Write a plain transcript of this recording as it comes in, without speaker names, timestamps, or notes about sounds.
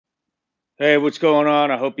Hey, what's going on?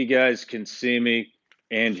 I hope you guys can see me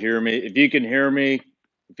and hear me. If you can hear me,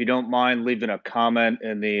 if you don't mind leaving a comment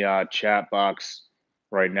in the chat box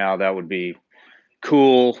right now, that would be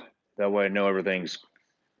cool. That way I know everything's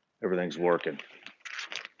working.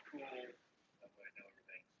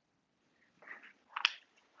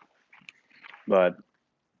 But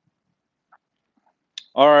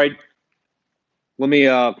all right, let me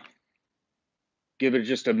give it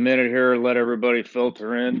just a minute here, let everybody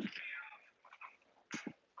filter in.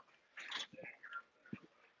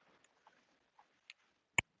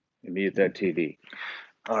 And mute that TV.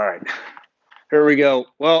 All right. Here we go.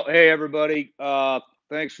 Well, hey everybody.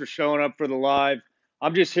 Thanks for showing up for the live.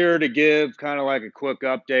 I'm just here to give kind of like a quick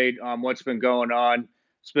update on what's been going on.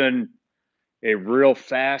 It's been a real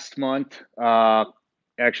fast month.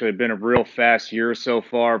 Actually, been a real fast year so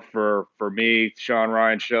far for me, Shawn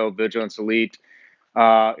Ryan Show, Vigilance Elite.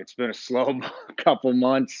 It's been a slow couple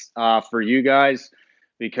months for you guys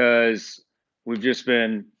because we've just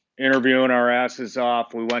been interviewing our asses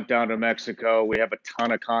off. We went down to Mexico. We have a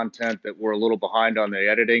ton of content that we're a little behind on the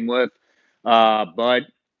editing with, but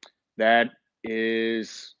that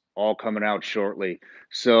is all coming out shortly.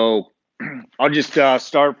 So I'll just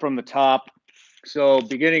start from the top. So,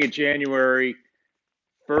 beginning of January,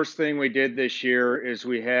 first thing we did this year is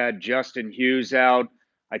we had Justin Hughes out.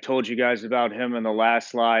 I told you guys about him in the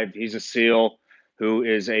last live. He's a SEAL who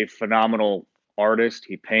is a phenomenal artist.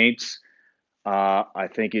 He paints. I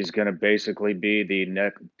think he's going to basically be the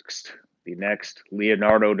next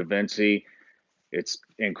Leonardo da Vinci. It's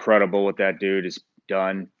incredible what that dude has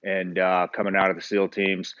done and coming out of the SEAL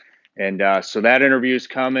teams. And so that interview is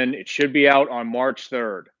coming. It should be out on March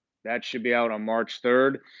 3rd. That should be out on March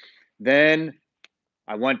 3rd. Then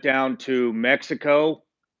I went down to Mexico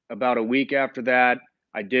about a week after that.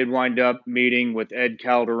 I did wind up meeting with Ed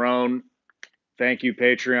Calderon. Thank you,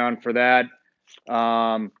 Patreon, for that.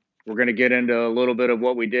 We're going to get into a little bit of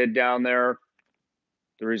what we did down there.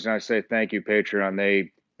 The reason I say thank you, Patreon,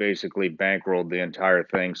 they basically bankrolled the entire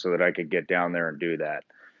thing so that I could get down there and do that,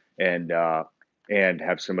 and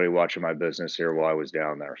have somebody watching my business here while I was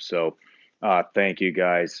down there. So, thank you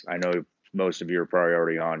guys. I know most of you are probably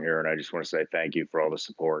already on here, and I just want to say thank you for all the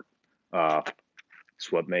support.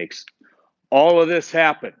 It's what makes all of this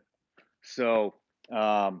happen. So,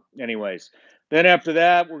 anyways, then after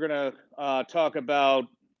that, we're gonna talk about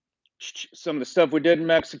some of the stuff we did in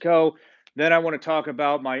Mexico. Then I want to talk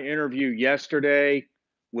about my interview yesterday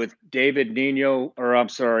with David Nino, or I'm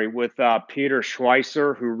sorry, with Peter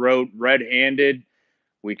Schweitzer, who wrote Red Handed.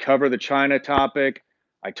 We cover the China topic.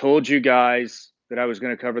 I told you guys that I was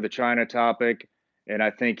going to cover the China topic, and I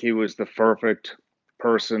think he was the perfect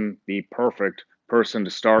person to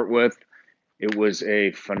start with. It was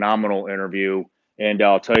a phenomenal interview, and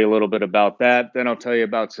I'll tell you a little bit about that. Then I'll tell you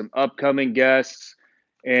about some upcoming guests.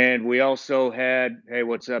 And we also had, hey,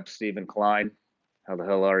 what's up, Stephen Klein? How the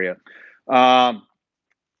hell are you?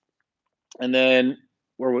 And then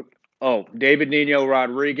David Nino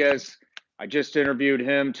Rodriguez. I just interviewed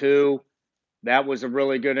him too. That was a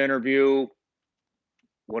really good interview.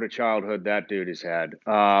 What a childhood that dude has had.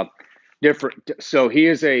 Different. So he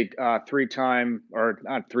is a three-time, or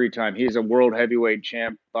not three-time. He's a world heavyweight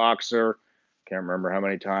champ boxer. Can't remember how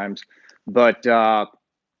many times, but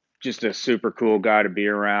just a super cool guy to be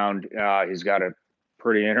around. He's got a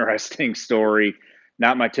pretty interesting story.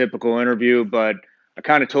 Not my typical interview, but I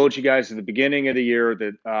kind of told you guys at the beginning of the year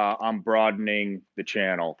that I'm broadening the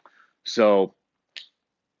channel. So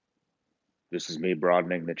this is me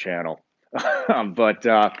broadening the channel. But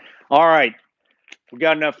all right, we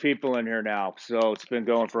got enough people in here now. So it's been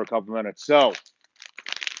going for a couple minutes. So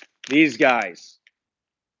these guys,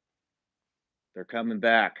 they're coming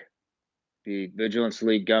back. The Vigilance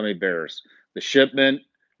League gummy bears. The shipment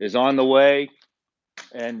is on the way,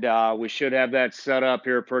 and we should have that set up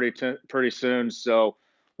here pretty soon. So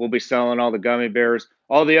we'll be selling all the gummy bears.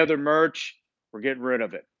 All the other merch, we're getting rid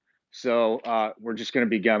of it. So we're just going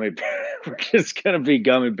to be we're just going to be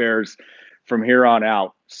gummy bears from here on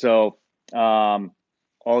out. So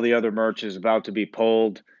all the other merch is about to be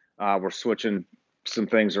pulled. We're switching some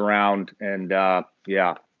things around, and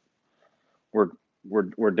yeah,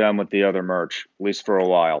 we're done with the other merch, at least for a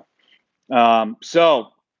while. So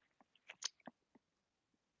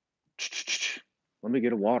let me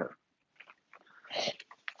get a water.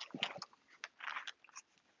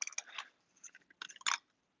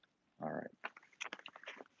 All right.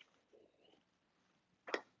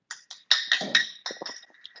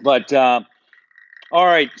 But all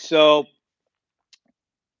right, so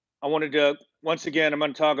I wanted to once again. I'm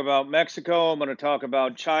going to talk about Mexico. I'm going to talk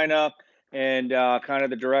about China and kind of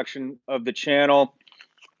the direction of the channel.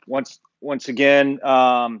 once again,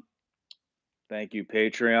 thank you,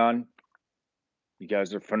 Patreon. You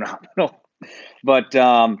guys are phenomenal. But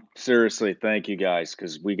seriously, thank you guys,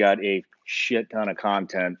 because we got a shit ton of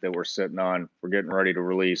content that we're sitting on. We're getting ready to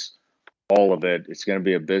release all of it. It's going to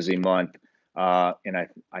be a busy month, and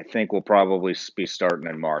I think we'll probably be starting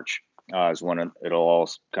in March, is when it'll all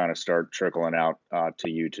kind of start trickling out to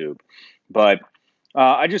YouTube. But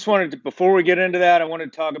I just wanted to, before we get into that, I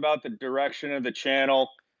wanted to talk about the direction of the channel.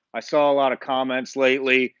 I saw a lot of comments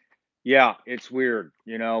lately. Yeah, it's weird.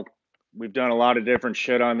 We've done a lot of different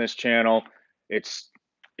shit on this channel. It's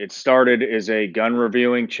it started as a gun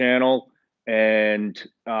reviewing channel, and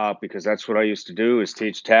because that's what I used to do, is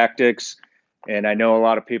teach tactics. And I know a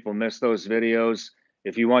lot of people miss those videos.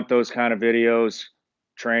 If you want those kind of videos,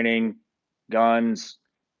 training, guns,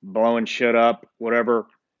 blowing shit up, whatever,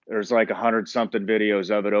 there's like 100 something videos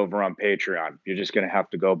of it over on Patreon. You're just going to have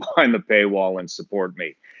to go behind the paywall and support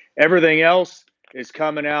me. Everything else is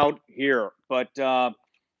coming out here. But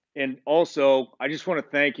and also, I just want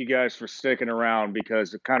to thank you guys for sticking around,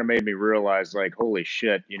 because it kind of made me realize, like, holy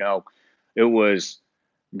shit, it was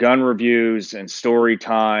gun reviews and story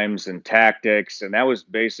times and tactics, and that was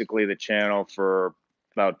basically the channel for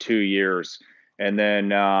about 2 years. And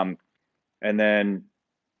then I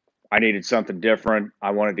needed something different.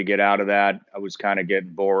 I wanted to get out of that. I was kind of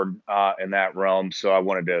getting bored in that realm, so I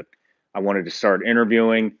wanted to start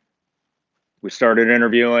interviewing. We started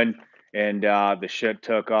interviewing, and the shit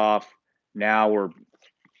took off. Now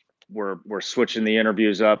we're switching the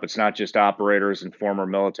interviews up. It's not just operators and former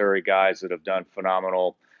military guys that have done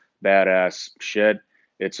phenomenal, badass shit.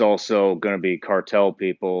 It's also going to be cartel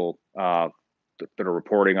people that are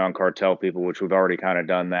reporting on cartel people, which we've already kind of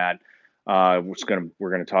done that.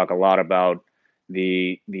 We're gonna talk a lot about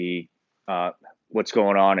the what's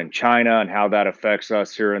going on in China and how that affects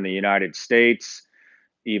us here in the United States.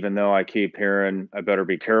 Even though I keep hearing I better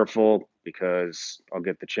be careful because I'll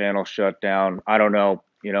get the channel shut down. I don't know.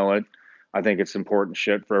 You know what? I think it's important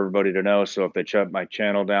shit for everybody to know. So if they shut my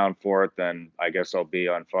channel down for it, then I guess I'll be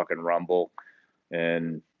on fucking Rumble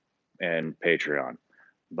and Patreon.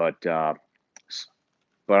 But I'm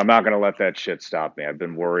not gonna let that shit stop me. I've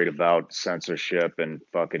been worried about censorship and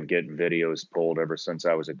fucking getting videos pulled ever since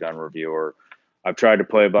I was a gun reviewer. I've tried to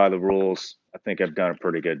play by the rules. I think I've done a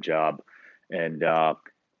pretty good job, and I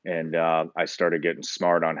started getting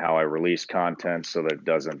smart on how I release content so that it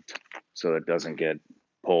doesn't get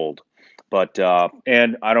pulled. But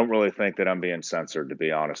and I don't really think that I'm being censored, to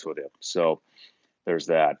be honest with you. So there's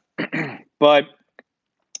that. But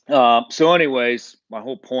so, anyways, my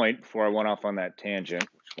whole point before I went off on that tangent,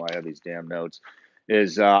 which is why I have these damn notes,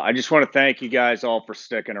 is I just want to thank you guys all for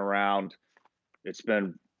sticking around. It's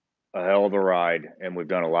been a hell of a ride, and we've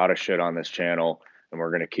done a lot of shit on this channel, and we're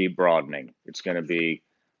going to keep broadening. It's going to be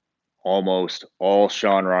almost all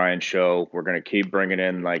Shawn Ryan show. We're going to keep bringing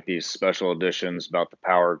in like these special editions about the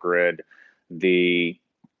power grid,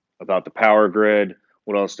 about the power grid.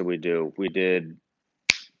 What else did we do? We did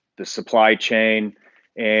the supply chain,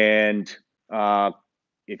 and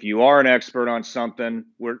if you are an expert on something,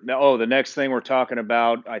 the next thing we're talking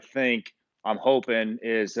about, I'm hoping,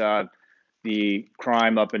 is the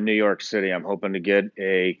crime up in New York City. I'm hoping to get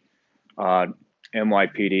a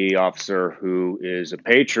NYPD officer who is a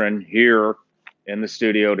patron here in the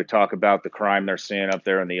studio to talk about the crime they're seeing up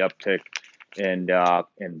there and the uptick in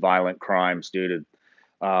violent crimes due to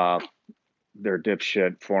their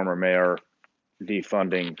dipshit former mayor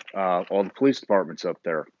defunding all the police departments up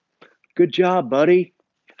there. Good job, buddy.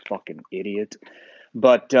 Fucking idiot.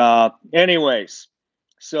 But anyways,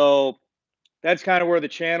 so that's kind of where the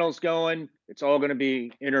channel's going. It's all going to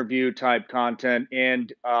be interview type content.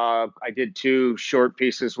 And I did 2 short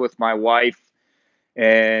pieces with my wife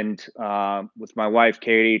Katie,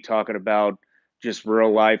 talking about just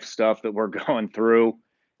real life stuff that we're going through.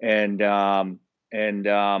 And we're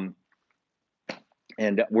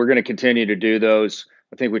going to continue to do those.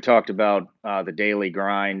 I think we talked about the daily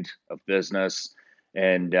grind of business,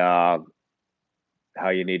 and how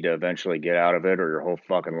you need to eventually get out of it, or your whole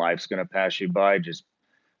fucking life's going to pass you by just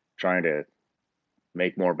trying to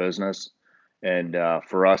make more business. And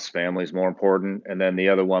for us, family's more important. And then the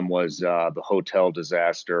other one was the hotel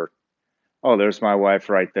disaster. Oh, there's my wife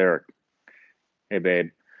right there. Hey,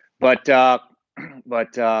 babe. But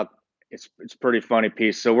it's pretty funny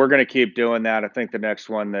piece. So we're going to keep doing that. I think the next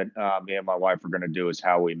one that me and my wife are going to do is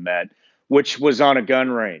how we met, which was on a gun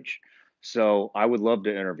range. So I would love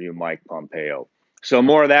to interview Mike Pompeo. So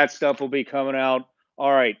more of that stuff will be coming out.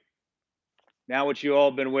 All right. Now what you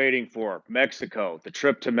all been waiting for, Mexico, the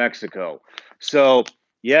trip to Mexico. So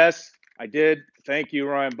yes, I did. Thank you,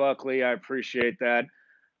 Ryan Buckley. I appreciate that.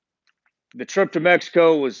 the trip to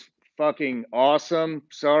Mexico was fucking awesome.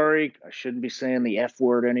 Sorry, I shouldn't be saying the F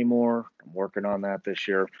word anymore. I'm working on that this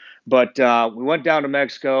year. But we went down to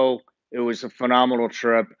Mexico. It was a phenomenal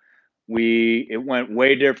trip. It went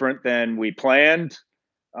way different than we planned.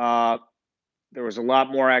 Uh, there was a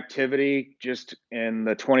lot more activity just in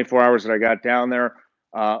the 24 hours that I got down there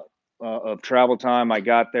of travel time. I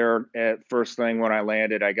got there at first thing when I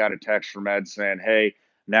landed. I got a text from Ed saying, "Hey,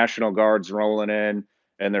 National Guard's rolling in,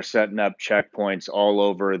 and they're setting up checkpoints all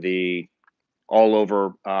over Tijuana."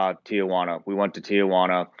 We went to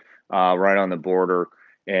Tijuana, right on the border,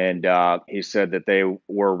 and he said that they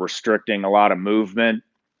were restricting a lot of movement.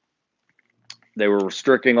 They were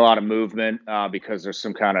restricting a lot of movement because there's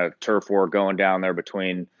some kind of turf war going down there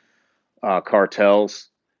between cartels.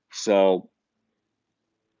 So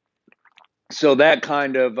so that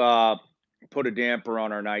kind of put a damper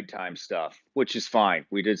on our nighttime stuff, which is fine.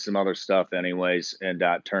 We did some other stuff anyways, and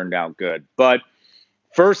turned out good. But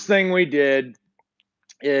first thing we did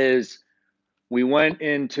is we went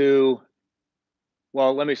into.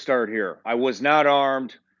 Well, let me start here. I was not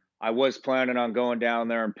armed. I was planning on going down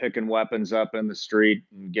there and picking weapons up in the street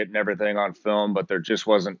and getting everything on film, but there just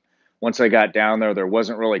wasn't. Once I got down there, there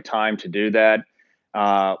wasn't really time to do that.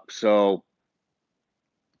 So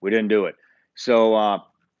we didn't do it. So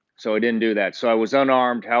so I didn't do that. So I was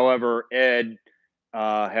unarmed. However, Ed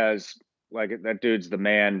has like that dude's the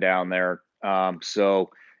man down there.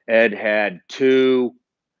 So Ed had two,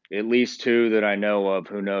 at least two that I know of.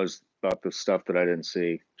 Who knows about the stuff that I didn't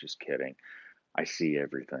see? Just kidding. I see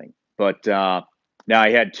everything. But now I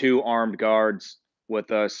had two armed guards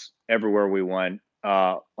with us everywhere we went.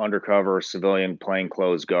 Undercover civilian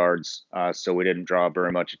plainclothes guards, so we didn't draw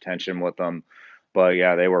very much attention with them. But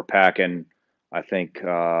yeah, they were packing. I think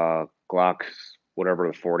Glock, whatever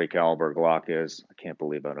the 40 caliber Glock is. I can't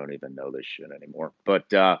believe I don't even know this shit anymore. But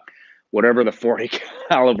whatever the 40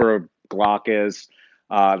 caliber Glock is,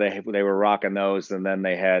 they were rocking those, and then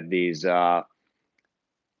they had these.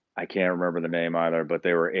 I can't remember the name either, but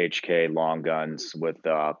they were HK long guns with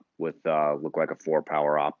look like a 4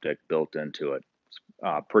 power optic built into it.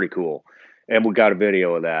 Pretty cool, and we got a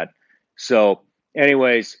video of that. So,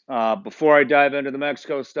 anyways, before I dive into the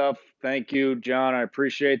Mexico stuff, thank you, John. I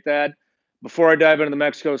appreciate that. Before I dive into the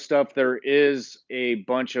Mexico stuff, there is a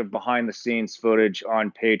bunch of behind the scenes footage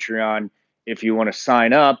on Patreon. If you want to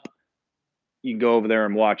sign up, you can go over there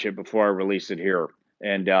and watch it before I release it here.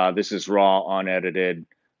 And this is raw, unedited.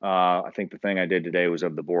 I think the thing I did today was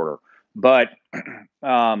of the border. But with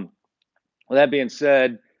that being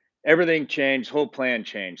said, everything changed, whole plan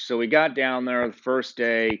changed. So we got down there the first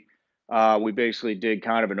day. We basically did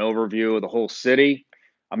kind of an overview of the whole city.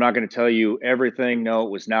 I'm not going to tell you everything. No, it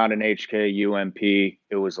was not an HK UMP.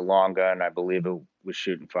 It was a long gun. I believe it was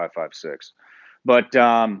shooting 5.56. But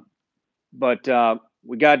but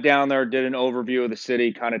we got down there, did an overview of the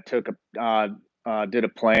city, kind of took did a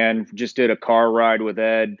plan, just did a car ride with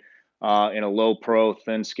Ed in a low pro,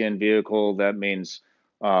 thin skin vehicle. That means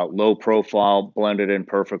low profile, blended in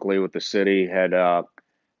perfectly with the city. Had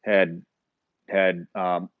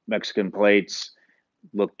Mexican plates,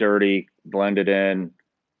 looked dirty, blended in.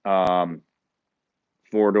 Um,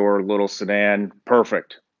 4-door little sedan,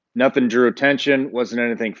 perfect. Nothing drew attention. Wasn't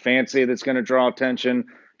anything fancy that's going to draw attention.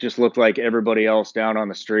 Just looked like everybody else down on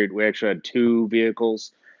the street. We actually had two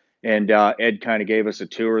vehicles, and Ed kind of gave us a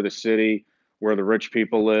tour of the city, where the rich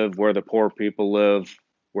people live, where the poor people live,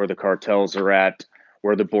 where the cartels are at,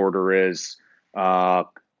 where the border is, uh,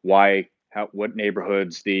 what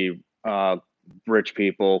neighborhoods the rich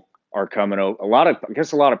people are coming over. I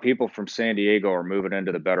guess a lot of people from San Diego are moving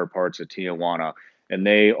into the better parts of Tijuana, and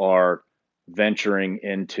they are venturing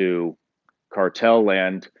into cartel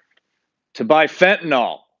land to buy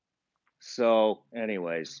fentanyl. So,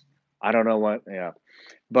 anyways, I don't know what, yeah.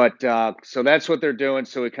 But so that's what they're doing.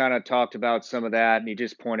 So we kind of talked about some of that, and he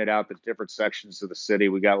just pointed out the different sections of the city.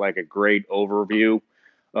 We got like a great overview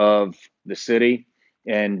of the city,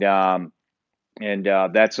 and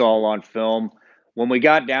that's all on film. When we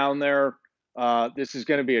got down there, this is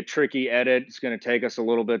going to be a tricky edit. It's going to take us a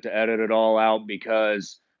little bit to edit it all out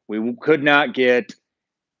because we could not get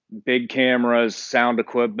big cameras, sound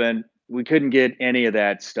equipment. We couldn't get any of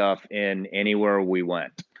that stuff in anywhere we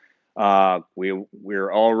went.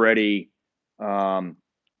 We're already um,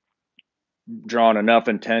 drawn enough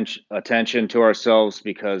attention to ourselves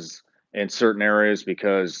because in certain areas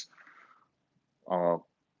because uh,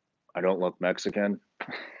 I don't look Mexican.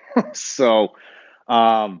 So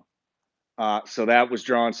um, so that was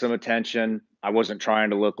drawing some attention. I wasn't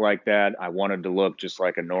trying to look like that. I wanted to look just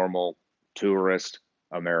like a normal tourist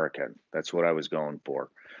American. That's what I was going for.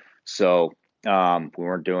 So We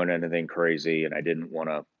weren't doing anything crazy, and I didn't want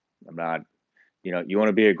to. I'm not. You want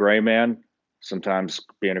to be a gray man. Sometimes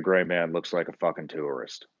being a gray man looks like a fucking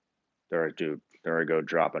tourist. There I do. There I go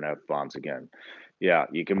dropping F bombs again. Yeah,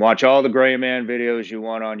 you can watch all the gray man videos you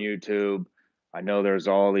want on YouTube. I know there's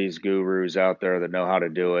all these gurus out there that know how to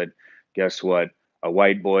do it. Guess what? A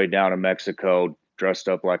white boy down in Mexico dressed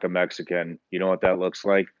up like a Mexican. You know what that looks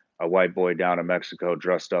like? A white boy down in Mexico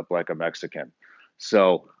dressed up like a Mexican.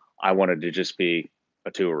 So I wanted to just be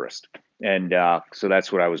a tourist. And so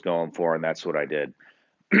that's what I was going for, and that's what I did.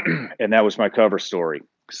 And that was my cover story.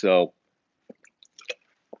 So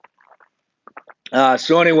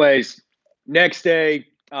anyways, next day,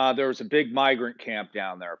 there was a big migrant camp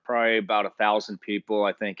down there, probably about 1,000 people.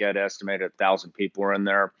 I think Ed estimated 1,000 people were in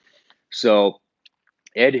there. So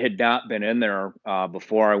Ed had not been in there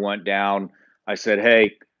before I went down. I said,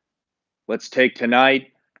 hey, let's take tonight.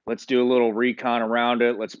 Let's do a little recon around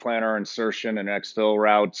it. Let's plan our insertion and exfil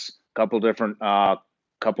routes, couple different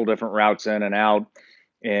routes in and out,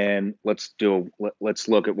 and let's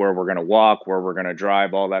look at where we're going to walk, where we're going to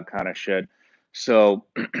drive, all that kind of shit. So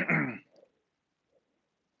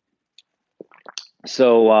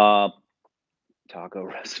so taco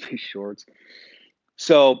recipe shorts.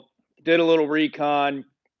 So did a little recon,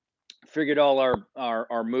 figured all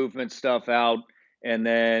our movement stuff out, and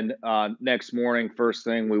then next morning, first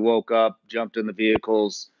thing, we woke up, jumped in the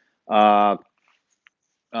vehicles, uh,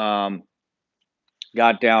 um,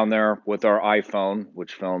 got down there with our iPhone,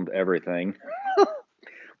 which filmed everything.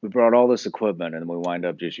 We brought all this equipment, and we wind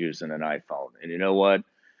up just using an iPhone. And you know what?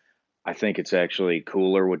 I think it's actually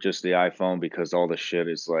cooler with just the iPhone because all the shit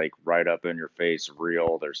is like right up in your face,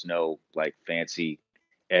 real. There's no like fancy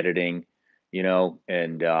editing,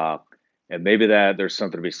 and maybe that there's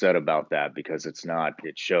something to be said about that because it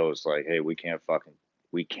shows like, hey, we can't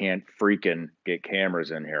freaking get cameras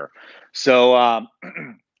in here. So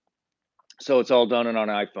so it's all done on an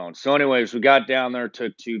iPhone. So anyways, we got down there,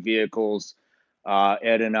 took two vehicles.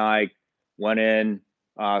 Ed and I went in,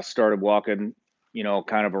 started walking,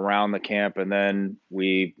 kind of around the camp, and then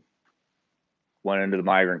we went into the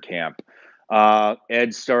migrant camp.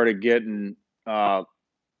 Ed started getting a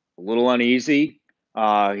little uneasy.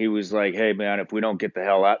 He was like, "Hey, man, if we don't get the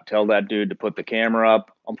hell out, tell that dude to put the camera up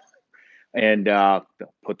and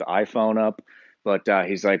put the iPhone up." But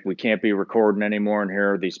he's like, "We can't be recording anymore in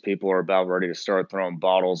here. These people are about ready to start throwing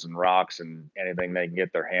bottles and rocks and anything they can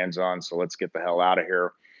get their hands on. So let's get the hell out of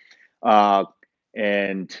here." Uh,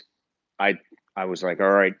 and I I was like, all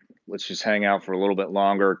right, let's just hang out for a little bit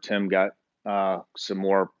longer. Tim got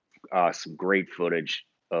some great footage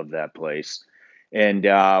of that place, and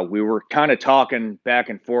we were kind of talking back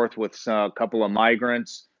and forth with a couple of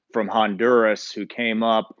migrants from Honduras who came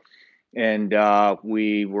up, and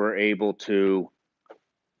we were able to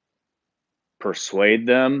persuade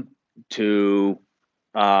them to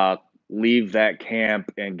uh, leave that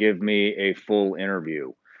camp and give me a full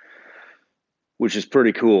interview, which is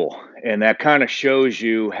pretty cool. And that kind of shows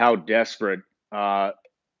you how desperate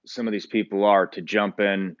some of these people are to jump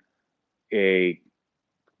in a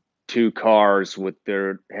two cars with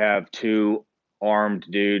have two armed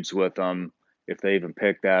dudes with them if they even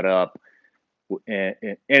pick that up. And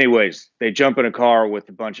anyways, they jump in a car with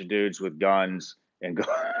a bunch of dudes with guns and go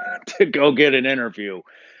to go get an interview.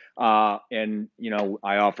 And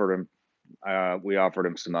I offered him, we offered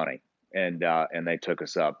him some money, and they took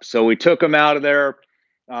us up. So we took them out of there.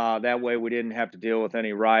 That way, we didn't have to deal with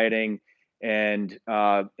any rioting, and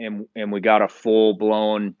we got a full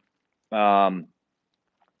blown um,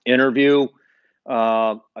 interview.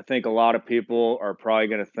 I think a lot of people are probably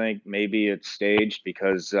going to think maybe it's staged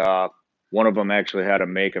because one of them actually had a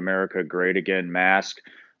 "Make America Great Again" mask.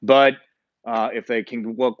 But if they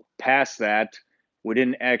can look past that, we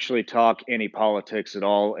didn't actually talk any politics at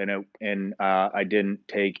all, and I didn't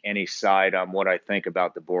take any side on what I think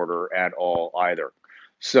about the border at all either.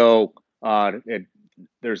 So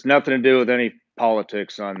there's nothing to do with any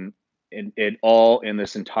politics at all in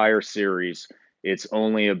this entire series. It's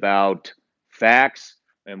only about facts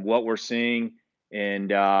and what we're seeing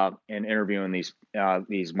and interviewing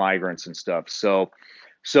these migrants and stuff. So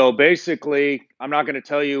basically, I'm not going to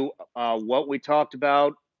tell you what we talked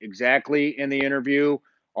about exactly in the interview.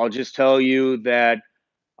 I'll just tell you that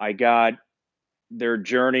I got their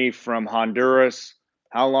journey from Honduras,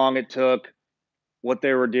 how long it took, what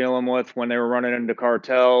they were dealing with when they were running into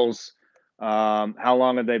cartels, how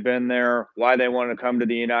long have they been there, why they want to come to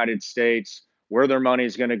the United States, where their money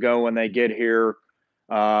is going to go when they get here,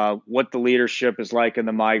 what the leadership is like in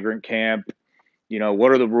the migrant camp,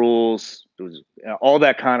 what are the rules, all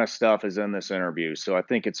that kind of stuff is in this interview. So I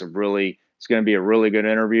think it's going to be a really good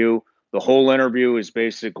interview. the whole interview is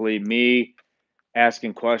basically me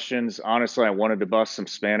asking questions. Honestly, I wanted to bust some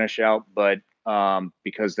Spanish out, but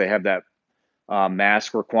because they have that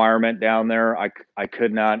mask requirement down there, I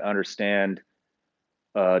could not understand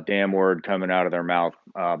a damn word coming out of their mouth,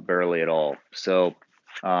 barely at all.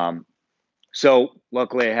 Um, so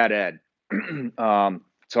luckily I had Ed.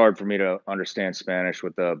 It's hard for me to understand Spanish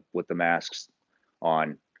with the masks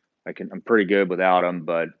on. I'm pretty good without them,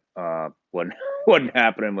 but wasn't wasn't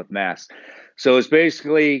happening with masks. So it's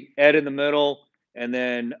basically Ed in the middle, and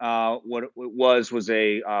then what it was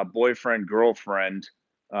a boyfriend girlfriend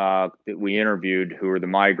that we interviewed who were the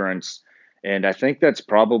migrants, and I think that's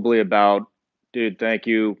probably about. Dude, thank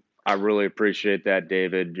you. I really appreciate that,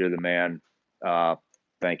 David. You're the man.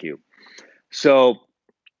 Thank you. So,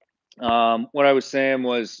 what I was saying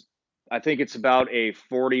was, I think it's about a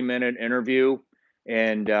 40-minute interview,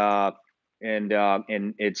 and and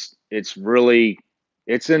it's really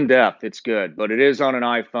it's in depth. It's good, but it is on an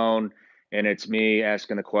iPhone, and it's me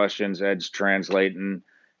asking the questions. Ed's translating,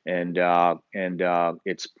 and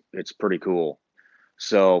it's pretty cool.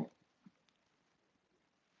 So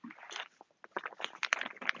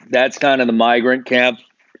that's kind of the migrant camp.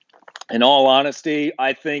 In all honesty,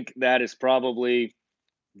 I think that is probably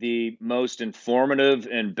the most informative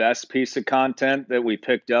and best piece of content that we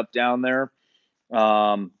picked up down there.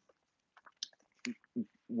 Um,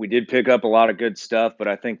 we did pick up a lot of good stuff, but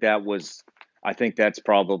I think that's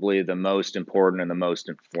probably the most important and the most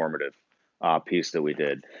informative piece that we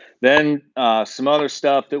did. Then some other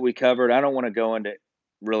stuff that we covered. I don't want to go into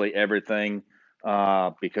really everything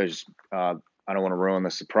because I don't want to ruin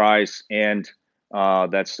the surprise. And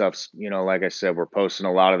that stuff's, like I said, we're posting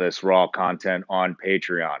a lot of this raw content on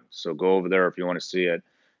Patreon. So go over there if you want to see it,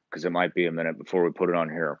 because it might be a minute before we put it on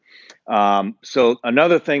here. So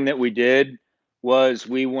another thing that we did was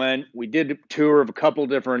we did a tour of a couple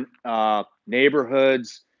different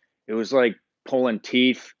neighborhoods. It was like pulling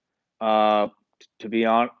teeth. Uh, to be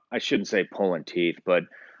honest, I shouldn't say pulling teeth, but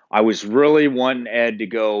I was really wanting Ed to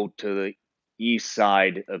go to the east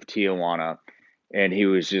side of Tijuana, and he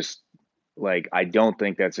was just like, "I don't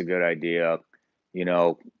think that's a good idea. You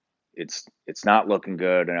know, it's not looking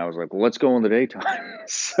good." And I was like, "Well, let's go in the daytime."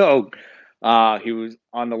 So he was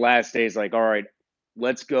on the last day. He's like, "All right,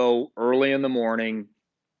 let's go early in the morning,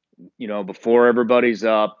 before everybody's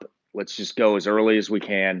up. Let's just go as early as we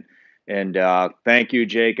can." And thank you,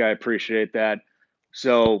 Jake. I appreciate that.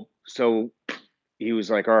 So he was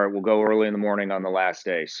like, "All right, we'll go early in the morning on the last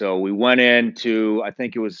day." So we went into, I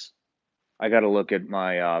think it was, I got to look at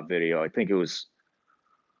my video. I think it was,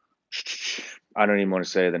 I don't even want to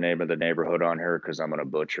say the name of the neighborhood on here because I'm going to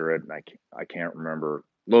butcher it, and I can't remember.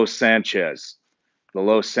 Los Sanchez. The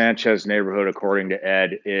Los Sanchez neighborhood, according to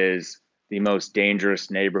Ed, is the most dangerous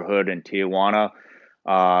neighborhood in Tijuana.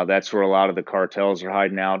 That's where a lot of the cartels are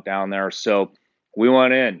hiding out down there. So we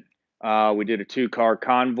went in. We did a 2-car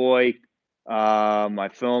convoy. My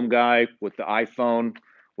film guy with the iPhone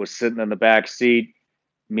was sitting in the back seat.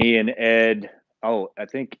 Me and Ed. Oh, I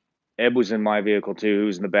think Ed was in my vehicle too.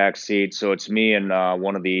 Who's in the back seat? So it's me and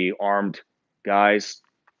one of the armed guys.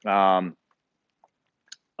 Um,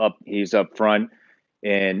 he's up front,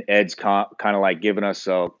 and Ed's kind of like giving us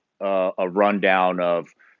a rundown of,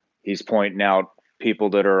 he's pointing out people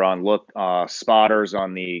that are on spotters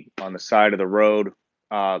on the side of the road.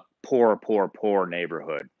 Poor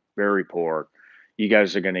neighborhood, very poor. You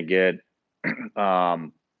guys are going to get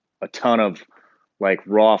a ton of like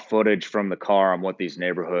raw footage from the car on what these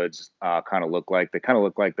neighborhoods kind of look like. They kind of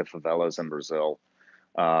look like the favelas in Brazil.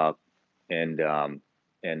 Uh, and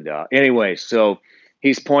anyway, so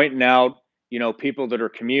he's pointing out, people that are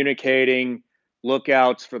communicating,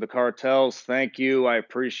 lookouts for the cartels. Thank you, I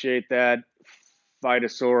appreciate that,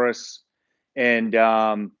 Phytosaurus, and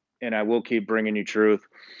I will keep bringing you truth.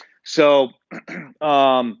 So,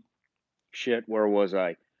 shit, where was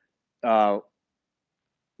I?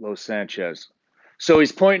 Los Sanchez. So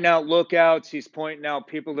he's pointing out lookouts. He's pointing out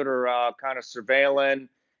people that are kind of surveilling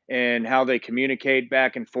and how they communicate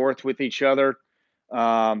back and forth with each other.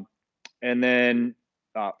 Um, and then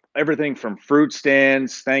everything from fruit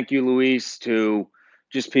stands, thank you, Luis, to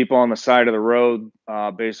just people on the side of the road,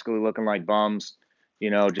 basically looking like bums,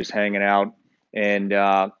 just hanging out. And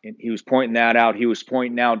he was pointing that out. He was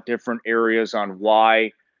pointing out different areas on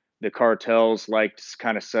why the cartels like to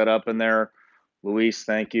kind of set up in there. Luis,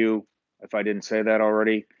 thank you, if I didn't say that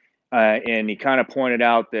already. And he kind of pointed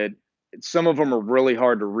out that some of them are really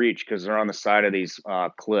hard to reach because they're on the side of these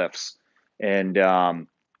cliffs. And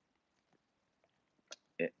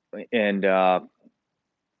and I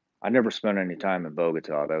never spent any time in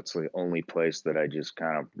Bogota. That's the only place that I just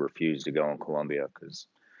kind of refused to go in Colombia because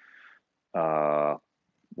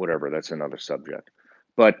whatever. That's another subject.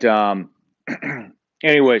 But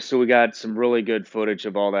anyway, so we got some really good footage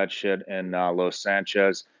of all that shit in Los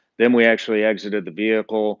Sanchez. Then we actually exited the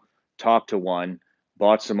vehicle, talked to one,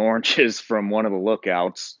 bought some oranges from one of the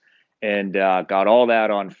lookouts, and got all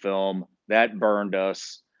that on film. That burned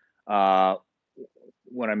us. Uh,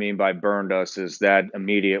 what I mean by burned us is that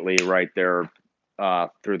immediately right there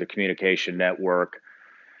through the communication network,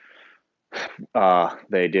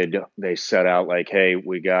 they set out like, hey,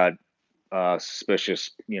 we got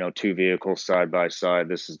suspicious, two vehicles side by side.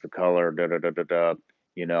 This is the color, da da da da da.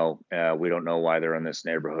 We don't know why they're in this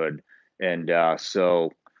neighborhood, and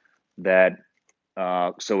so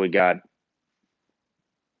we got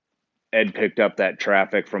Ed picked up that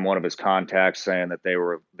traffic from one of his contacts saying that they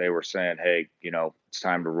were saying, hey, it's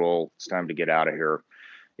time to roll, it's time to get out of here,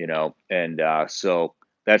 and so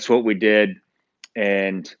that's what we did,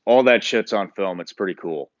 and all that shit's on film. It's pretty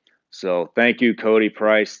cool. So thank you, Cody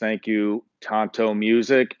Price. Thank you, Tonto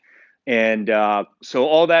Music. And so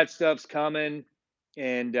all that stuff's coming,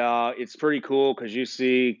 and it's pretty cool because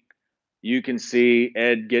you can see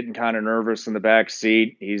Ed getting kind of nervous in the back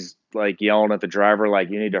seat. He's like yelling at the driver, like,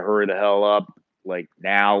 "You need to hurry the hell up! Like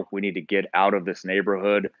now, we need to get out of this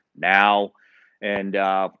neighborhood now." And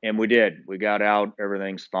we did. We got out.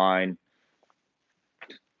 Everything's fine.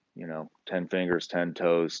 10 fingers, 10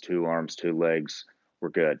 toes, 2 arms, 2 legs. We're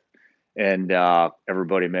good. And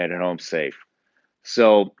everybody made it home safe.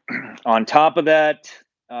 So, on top of that,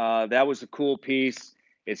 that was a cool piece.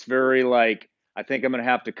 It's very like, I think I'm going to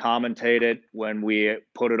have to commentate it when we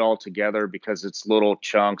put it all together because it's little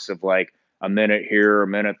chunks of like a minute here, a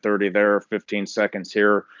minute 30 there, 15 seconds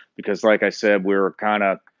here. Because, like I said, we were kind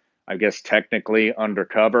of, I guess, technically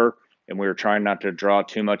undercover and we were trying not to draw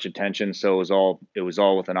too much attention. So it was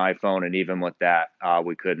all with an iPhone. And even with that,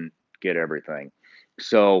 we couldn't get everything.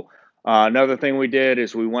 So, another thing we did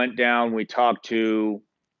is we went down, we talked to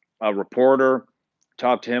a reporter,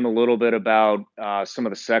 talked to him a little bit about some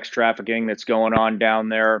of the sex trafficking that's going on down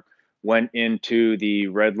there, went into the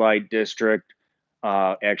red light district,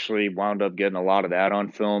 actually wound up getting a lot of that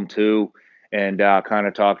on film too, and kind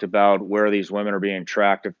of talked about where these women are being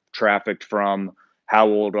trafficked from, how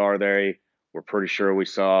old are they. We're pretty sure we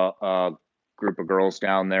saw a group of girls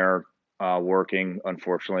down there working,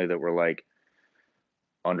 unfortunately, that were like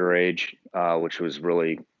underage, which was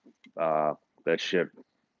really that shit.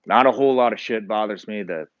 Not a whole lot of shit bothers me.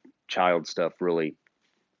 The child stuff really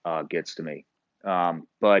gets to me.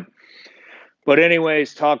 But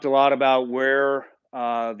anyways, talked a lot about where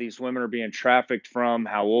these women are being trafficked from,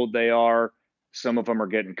 how old they are. Some of them are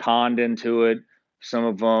getting conned into it. Some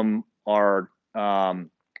of them are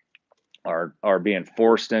being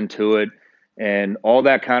forced into it, and all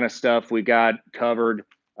that kind of stuff we got covered.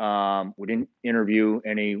 We didn't interview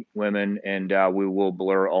any women, and we will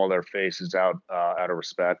blur all their faces out of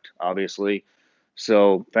respect, obviously.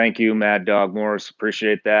 So thank you, Mad Dog Morris.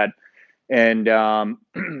 Appreciate that. And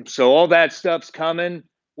so all that stuff's coming.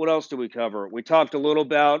 What else do we cover? We talked a little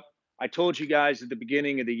about. I told you guys at the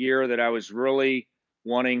beginning of the year that I was really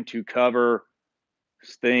wanting to cover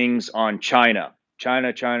things on China.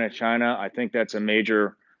 China, China, China. I think that's a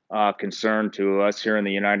major concern to us here in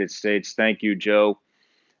the United States. Thank you, Joe.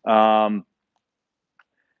 Um,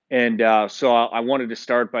 and so I wanted to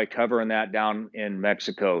start by covering that down in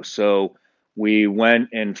Mexico. So we went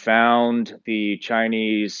and found the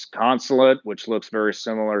Chinese consulate, which looks very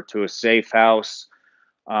similar to a safe house,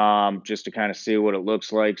 just to kind of see what it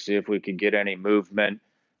looks like, see if we could get any movement.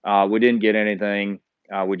 We didn't get anything.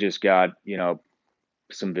 We just got,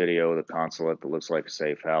 some video of the consulate that looks like a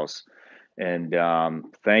safe house. And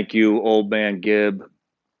thank you, old man Gibb.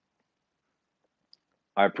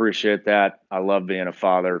 I appreciate that. I love being a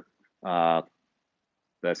father. Uh,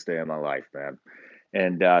 Best day of my life, man.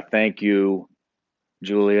 And thank you,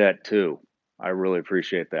 Juliet, too. I really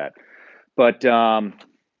appreciate that. But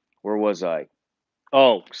where was I?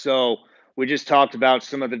 Oh, so we just talked about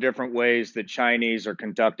some of the different ways that Chinese are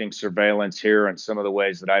conducting surveillance here, and some of the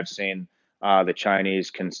ways that I've seen the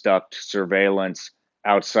Chinese conduct surveillance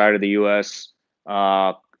outside of the U.S.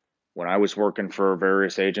 Uh, when I was working for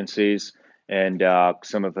various agencies, and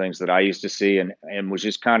some of the things that I used to see, and was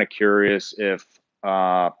just kind of curious if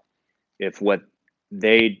what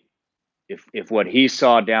they if what he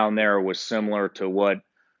saw down there was similar to what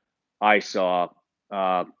I saw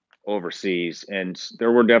uh, overseas, and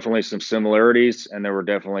there were definitely some similarities, and there were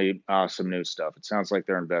definitely some new stuff. It sounds like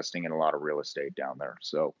they're investing in a lot of real estate down there,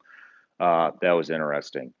 so that was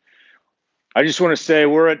interesting. I just want to say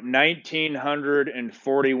we're at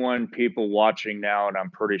 1,941 people watching now, and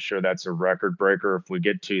I'm pretty sure that's a record breaker. If we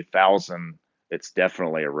get 2,000, it's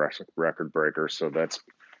definitely a record breaker. So that's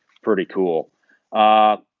pretty cool.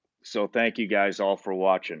 Uh, so thank you guys all for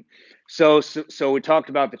watching. So we talked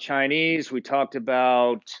about the Chinese. We talked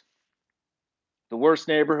about the worst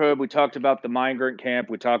neighborhood. We talked about the migrant camp.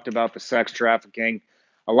 We talked about the sex trafficking.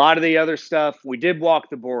 A lot of the other stuff. We did walk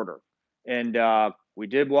the border, and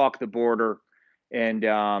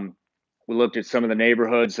and we looked at some of the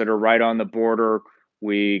neighborhoods that are right on the border.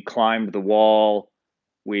 We climbed the wall.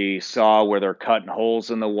 We saw where they're cutting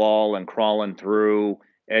holes in the wall and crawling through.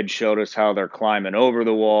 Ed showed us how they're climbing over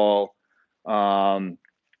the wall. Um,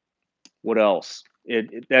 what else?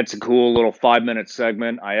 That's a cool little 5-minute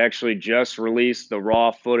segment. I actually just released the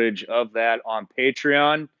raw footage of that on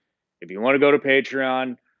Patreon. If you want to go to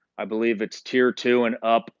Patreon, I believe it's tier 2 and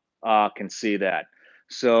up can see that.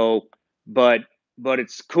 So, but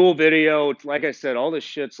it's cool video. It's, like I said, all this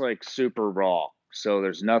shit's like super raw. So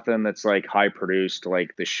there's nothing that's like high produced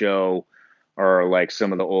like the show or like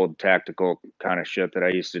some of the old tactical kind of shit that I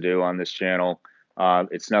used to do on this channel.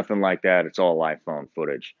 It's nothing like that. It's all iPhone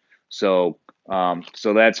footage. So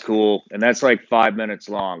so that's cool, and that's like 5 minutes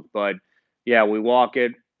long. But yeah, we walk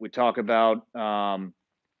it. We talk about the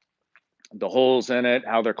holes in it,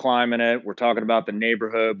 how they're climbing it. We're talking about the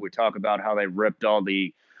neighborhood. We talk about how they ripped all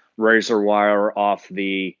the razor wire off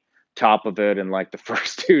the top of it in like the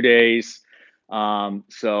first 2 days.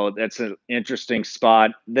 So that's an interesting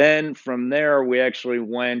spot. Then from there, we actually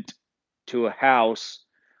went to a house.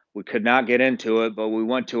 We could not get into it, but we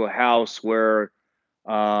went to a house where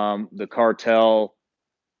the cartel,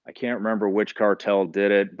 I can't remember which cartel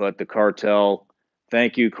did it, but the cartel,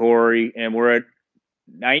 thank you, Corey. And we're at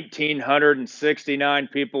 1,969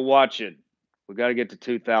 people watching. We got to get to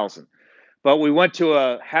 2,000. But we went to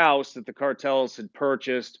a house that the cartels had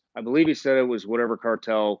purchased. I believe he said it was whatever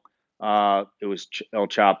cartel. It was El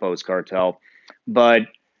Chapo's cartel. But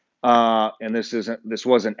and this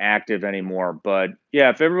wasn't active anymore. But yeah,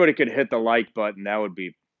 if everybody could hit the like button, that would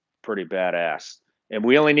be pretty badass. And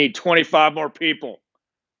we only need 25 more people,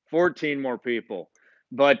 14 more people.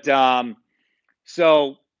 But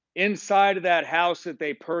so inside of that house that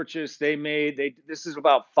they purchased, this is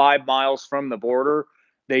about 5 miles from the border.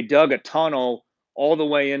 They dug a tunnel all the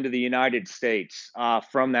way into the United States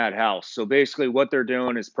from that house. So basically, what they're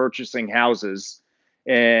doing is purchasing houses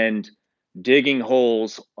and digging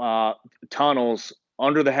holes, tunnels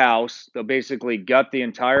under the house. They'll basically gut the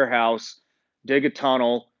entire house, dig a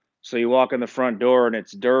tunnel. So you walk in the front door and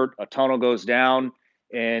it's dirt. A tunnel goes down,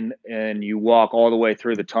 and you walk all the way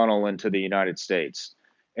through the tunnel into the United States.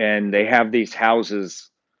 And they have these houses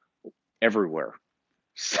everywhere.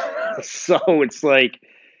 So it's like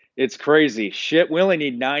it's crazy. Shit, we only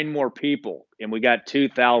need 9 more people and we got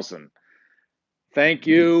 2,000. Thank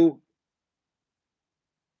you.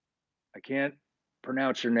 I can't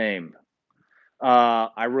pronounce your name.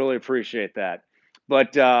 I really appreciate that.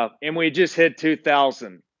 But and we just hit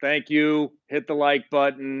 2,000. Thank you. Hit the like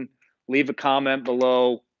button. Leave a comment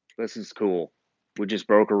below. This is cool. We just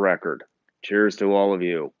broke a record. Cheers to all of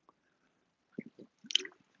you.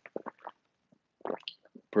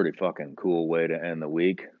 Pretty fucking cool way to end the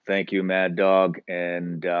week. Thank you, Mad Dog.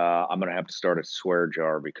 And I'm going to have to start a swear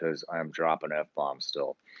jar because I'm dropping F-bombs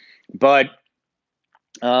still. But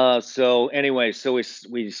so anyway, so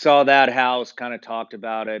we saw that house, kind of talked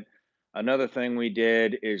about it. Another thing we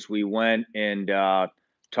did is we went and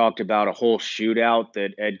talked about a whole shootout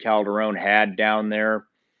that Ed Calderon had down there,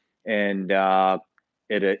 and at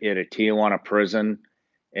a Tijuana prison,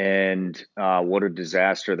 and what a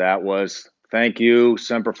disaster that was. Thank you,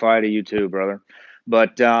 Semper Fi to you too, brother.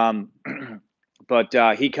 But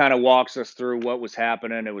he kind of walks us through what was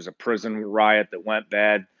happening. It was a prison riot that went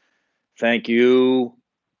bad. Thank you,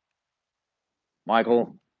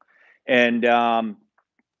 Michael. And we're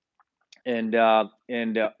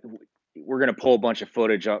going to pull a bunch of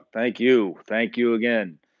footage up. Thank you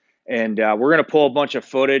again. And we're going to pull a bunch of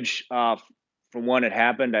footage from when it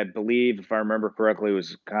happened. I believe, if I remember correctly, it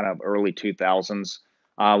was kind of early 2000s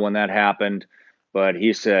when that happened. But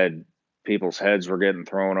he said people's heads were getting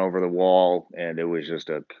thrown over the wall, and it was just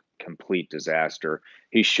a complete disaster.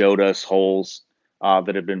 He showed us holes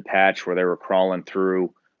that had been patched where they were crawling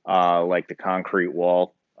through like the concrete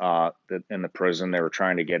wall in the prison. They were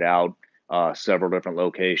trying to get out several different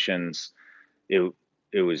locations. It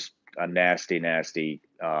was a nasty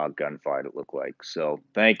gunfight, it looked like. So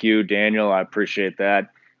thank you, Daniel. I appreciate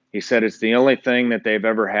that. He said it's the only thing that they've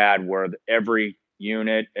ever had where every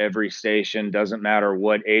unit, every station, doesn't matter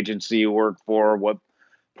what agency you work for, what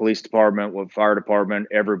police department, what fire department,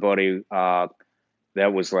 everybody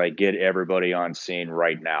that was like, get everybody on scene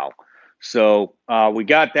right now. So we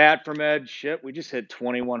got that from Ed. Shit, we just hit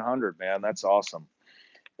 2,100, man. That's awesome.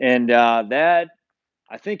 And that,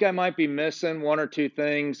 I think I might be missing one or two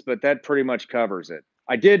things, but that pretty much covers it.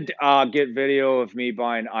 I did get video of me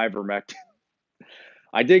buying ivermectin.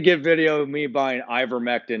 I did get video of me buying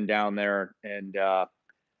ivermectin down there, and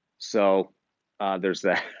so there's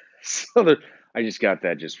that. So there, I just got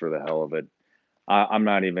that just for the hell of it. I'm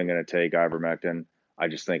not even going to take ivermectin. I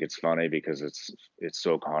just think it's funny because it's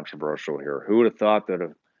so controversial here. Who would have thought that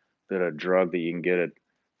a drug that you can get at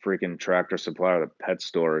freaking Tractor Supply or the pet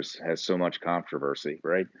stores has so much controversy,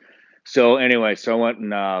 right? So anyway, so I went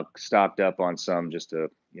and stocked up on some just to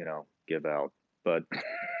give out. But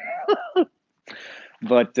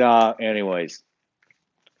anyways,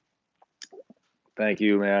 thank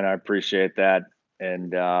you, man. I appreciate that,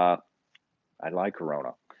 and I like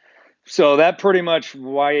Corona. So that pretty much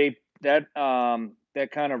that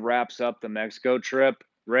kind of wraps up the Mexico trip.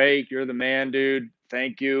 Ray, you're the man, dude.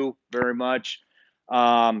 Thank you very much.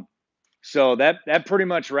 Um, so that pretty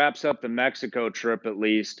much wraps up the Mexico trip, at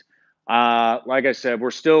least. Like I said,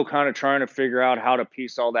 we're still kind of trying to figure out how to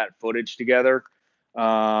piece all that footage together,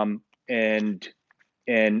 um, and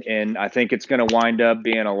and I think it's going to wind up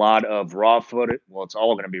being a lot of raw footage. Well, it's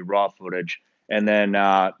all going to be raw footage, and then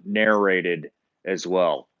narrated as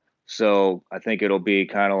well. So I think it'll be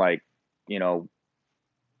kind of like, you know,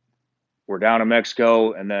 we're down in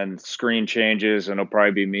Mexico, and then screen changes, and it'll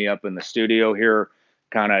probably be me up in the studio here,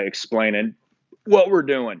 kind of explaining what we're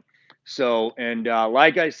doing. So, and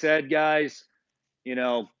like I said, guys, you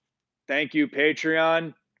know, thank you,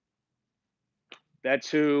 Patreon. That's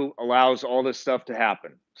who allows all this stuff to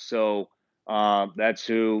happen. So that's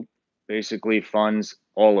who basically funds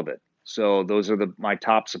all of it. So those are my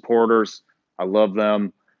top supporters. I love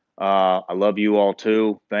them. I love you all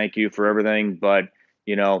too. Thank you for everything. But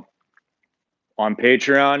you know, on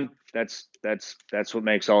Patreon, that's what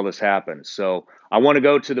makes all this happen. So I want to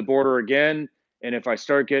go to the border again, and if I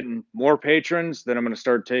start getting more patrons, then I'm going to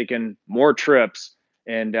start taking more trips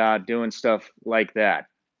and doing stuff like that.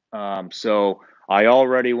 So I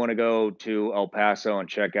already want to go to El Paso and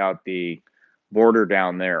check out the border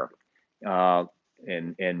down there, uh,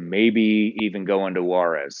 and maybe even go into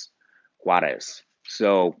Juarez.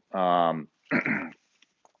 So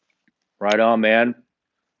right on, man.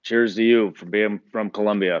 Cheers to you for being from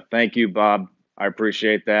Colombia. Thank you, Bob. I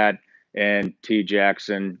appreciate that. And T.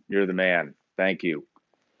 Jackson, you're the man. Thank you.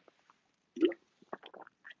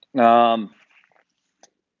 Um,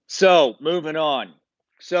 so moving on.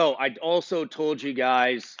 So I also told you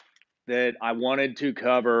guys that I wanted to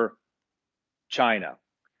cover China.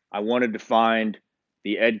 I wanted to find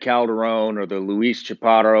the Ed Calderon or the Luis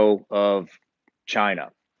Chaparro of China,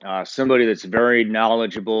 somebody that's very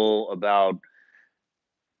knowledgeable about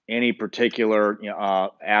any particular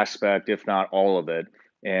aspect, if not all of it.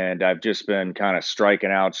 And I've just been kind of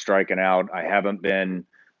striking out. I haven't been,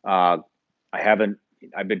 I haven't,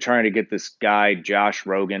 I've been trying to get this guy, Josh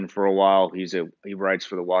Rogan, for a while. He writes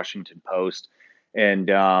for the Washington Post, and,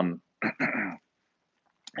 and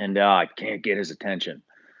I can't get his attention.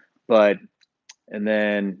 But, and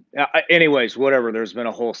then, anyways, whatever, there's been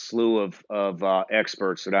a whole slew of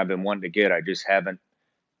experts that I've been wanting to get. I just haven't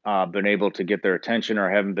been able to get their attention, or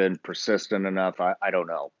haven't been persistent enough. I don't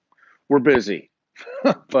know. We're busy,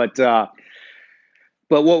 but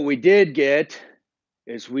what we did get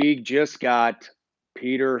is we just got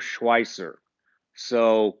Peter Schweizer.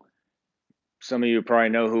 So some of you probably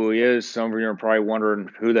know who he is. Some of you are probably wondering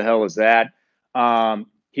who the hell is that.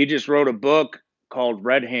 He just wrote a book called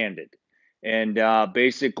Red Handed, and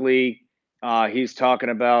basically he's talking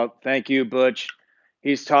about. Thank you, Butch.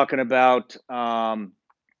 He's talking about.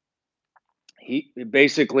 He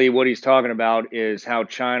basically what he's talking about is how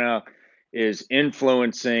China is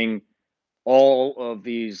influencing all of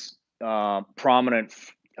these prominent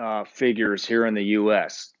figures here in the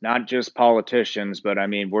U.S. Not just politicians, but I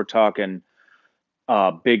mean we're talking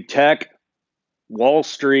big tech, Wall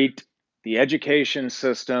Street, the education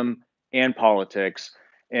system, and politics,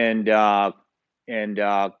 and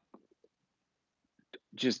and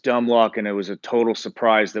just dumb luck. And it was a total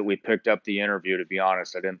surprise that we picked up the interview. To be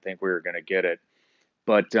honest, I didn't think we were going to get it,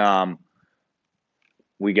 but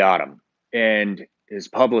we got him. And his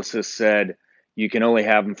publicist said, you can only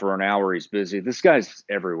have him for an hour. He's busy. This guy's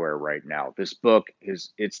everywhere right now. This book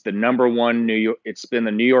it's the number one it's been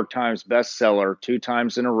the New York Times bestseller 2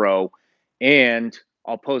 times in a row. And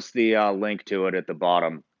I'll post the link to it at the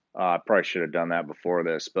bottom. Probably should have done that before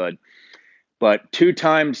this, but 2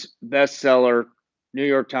 times bestseller, New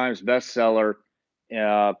York Times bestseller,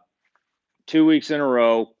 uh, 2 weeks in a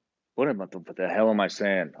row. What the hell am I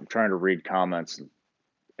saying? I'm trying to read comments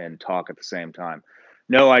and talk at the same time.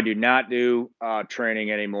 No, I do not do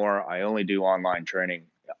training anymore. I only do online training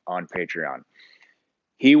on Patreon.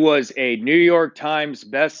 He was a New York Times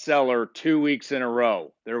bestseller 2 weeks in a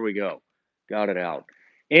row. There we go. Got it out.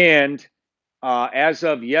 And as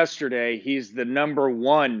of yesterday, he's the number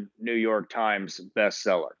one New York Times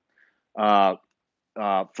bestseller uh,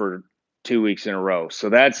 for 2 weeks in a row. So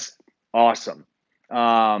that's awesome.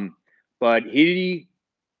 But he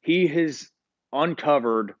has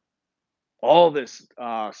uncovered all this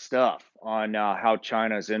stuff on how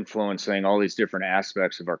China is influencing all these different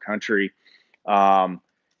aspects of our country. Um,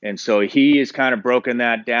 and so he has kind of broken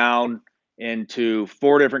that down into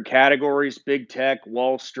four different categories: big tech,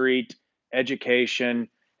 Wall Street, education,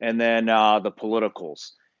 and then the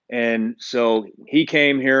politicals. And so he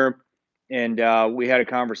came here and we had a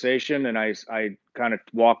conversation, and I kind of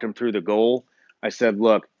walked him through the goal. I said,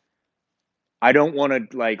 look, I don't want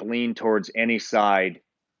to like lean towards any side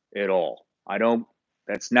at all. I don't,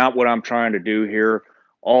 that's not what I'm trying to do here.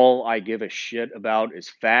 All I give a shit about is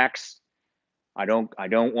facts. I don't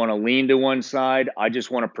want to lean to one side. I just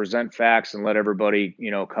want to present facts and let everybody,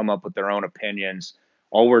 come up with their own opinions.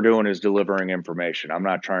 All we're doing is delivering information. I'm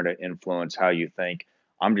not trying to influence how you think.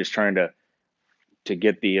 I'm just trying to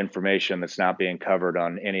get the information that's not being covered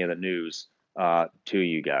on any of the news to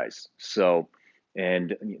you guys. So,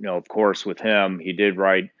 and of course, with him, he did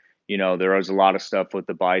write. There was a lot of stuff with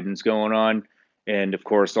the Bidens going on, and of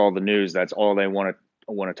course, all the news. That's all they want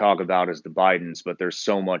to talk about is the Bidens. But there's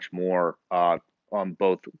so much more on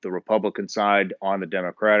both the Republican side, on the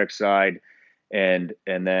Democratic side, and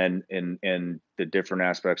then in the different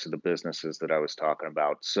aspects of the businesses that I was talking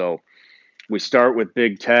about. So we start with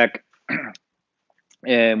big tech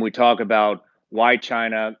and we talk about why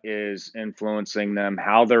China is influencing them,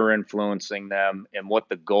 how they're influencing them, and what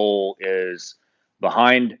the goal is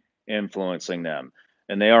behind influencing them.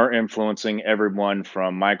 And they are influencing everyone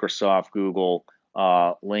from Microsoft, Google,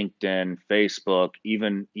 LinkedIn, Facebook,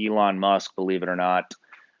 even Elon Musk, believe it or not.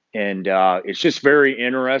 And it's just very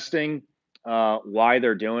interesting why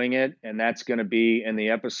they're doing it. And that's going to be in the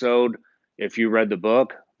episode. If you read the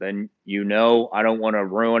book, then I don't want to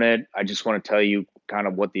ruin it. I just want to tell you kind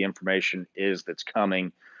of what the information is that's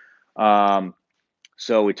coming. Um,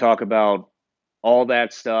 so we talk about all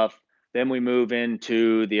that stuff. Then we move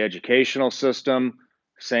into the educational system.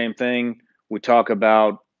 Same thing. We talk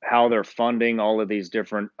about how they're funding all of these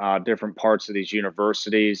different parts of these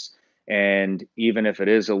universities. And even if it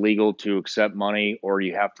is illegal to accept money, or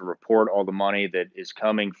you have to report all the money that is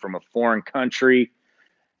coming from a foreign country,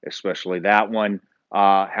 especially that one,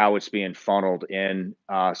 how it's being funneled in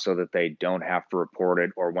so that they don't have to report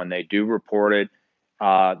it, or when they do report it,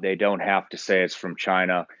 they don't have to say it's from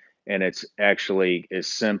China. And it's actually as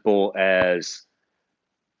simple as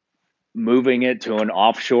moving it to an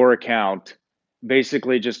offshore account,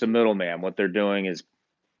 basically just a middleman. What they're doing is,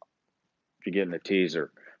 you're getting a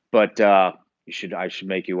teaser, but I should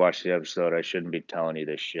make you watch the episode. I shouldn't be telling you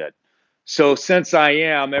this shit. So since I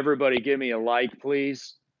am, everybody give me a like,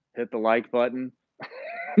 please. Hit the like button.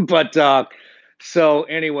 But so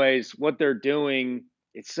anyways, what they're doing,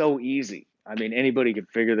 it's so easy. I mean, anybody can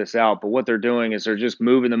figure this out, but what they're doing is they're just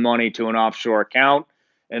moving the money to an offshore account,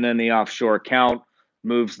 and then the offshore account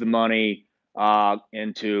moves the money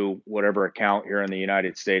into whatever account here in the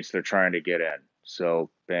United States they're trying to get in. So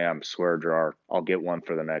bam, swear jar. I'll get one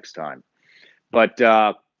for the next time. But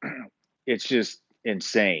it's just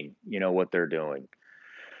insane, what they're doing.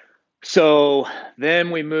 So then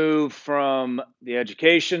we move from the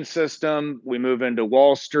education system, we move into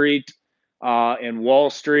Wall Street. In Wall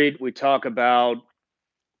Street, we talk about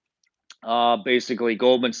basically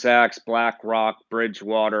Goldman Sachs, BlackRock,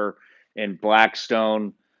 Bridgewater, and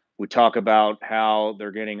Blackstone. We talk about how they're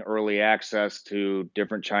getting early access to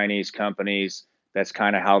different Chinese companies. That's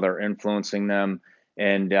kind of how they're influencing them,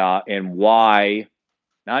 and why.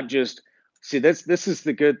 Not just see this is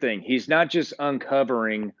the good thing. He's not just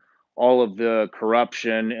uncovering all of the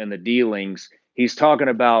corruption and the dealings. He's talking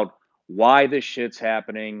about why this shit's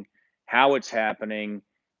happening, how it's happening,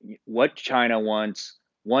 what China wants,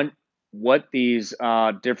 what these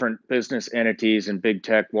different business entities and big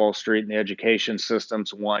tech, Wall Street, and the education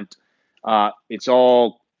systems want. It's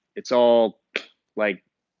all like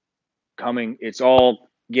coming. It's all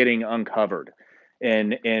getting uncovered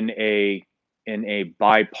in a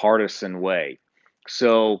bipartisan way.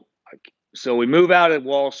 So so we move out of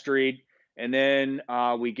Wall Street, and then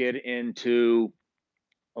we get into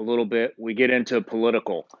a little bit. We get into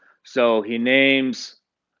political. So he names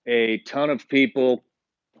a ton of people.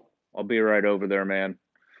 I'll be right over there, man.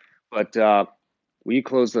 But will you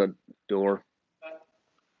close the door?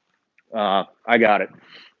 I got it.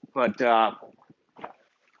 But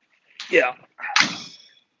yeah,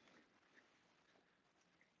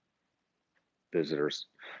 visitors.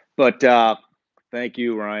 But thank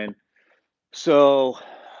you, Ryan. So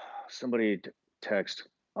somebody text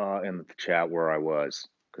in the chat where I was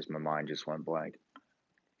because my mind just went blank.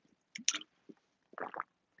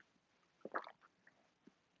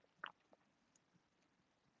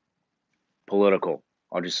 Political.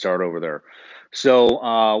 I'll just start over there.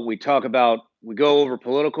 So we go over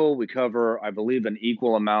political. We cover, I believe, an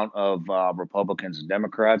equal amount of Republicans and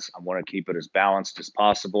Democrats. I want to keep it as balanced as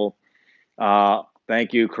possible.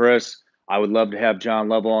 Thank you, Chris. I would love to have John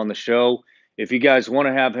Lovell on the show. If you guys want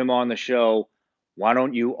to have him on the show, why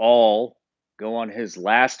don't you all go on his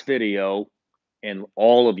last video and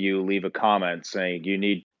all of you leave a comment saying you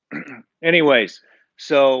need. Anyways,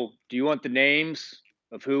 so do you want the names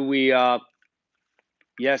of who we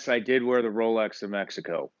yes, I did wear the Rolex in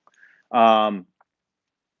Mexico. Are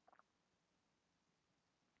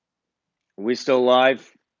we still live?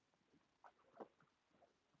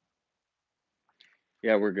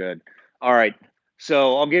 Yeah, we're good. All right.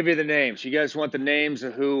 So I'll give you the names. You guys want the names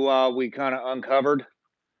of who we kind of uncovered?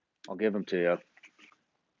 I'll give them to you,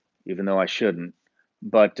 even though I shouldn't.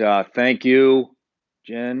 But thank you,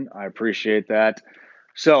 Jen. I appreciate that.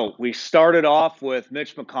 So we started off with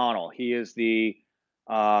Mitch McConnell. He is the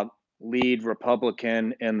uh, lead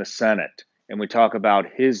Republican in the Senate, and we talk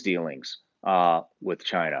about his dealings with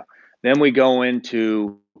China. Then we go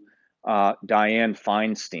into Dianne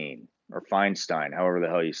Feinstein or Feinstein, however the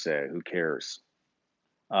hell you say it. Who cares?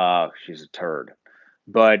 She's a turd.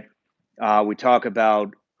 But we talk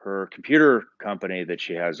about her computer company that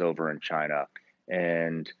she has over in China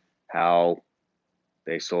and how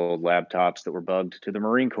they sold laptops that were bugged to the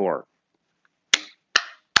Marine Corps.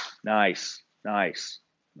 Nice, nice,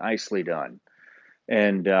 nicely done.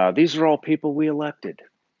 And these are all people we elected.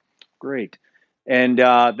 Great. And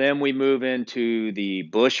then we move into the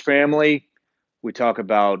Bush family. We talk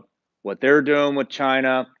about what they're doing with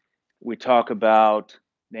China. We talk about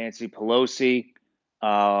Nancy Pelosi,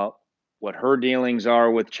 uh, what her dealings are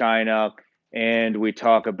with China. And we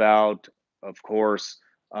talk about, of course,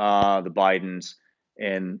 the Bidens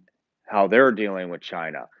and how they're dealing with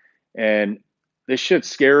China. And this shit's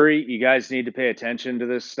scary. You guys need to pay attention to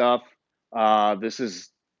this stuff. This is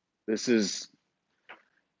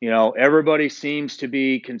everybody seems to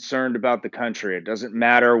be concerned about the country. It doesn't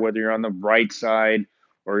matter whether you're on the right side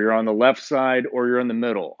or you're on the left side or you're in the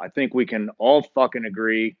middle. I think we can all fucking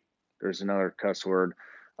agree. There's another cuss word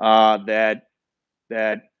that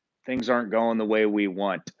things aren't going the way we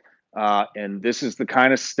want, and this is the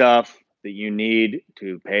kind of stuff that you need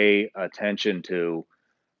to pay attention to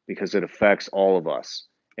because it affects all of us.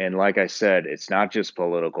 And like I said, it's not just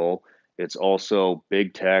political, it's also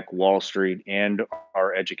big tech, Wall Street, and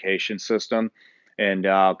our education system. And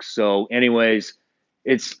anyways,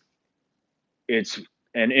 it's it's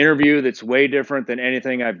an interview that's way different than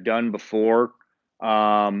anything I've done before.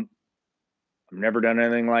 I've never done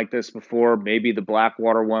anything like this before. Maybe the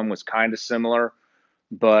Blackwater one was kind of similar,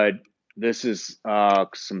 but this is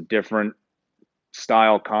some different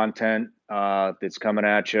style content that's coming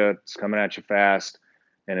at you. It's coming at you fast,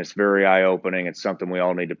 and it's very eye opening. It's something we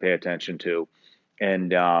all need to pay attention to.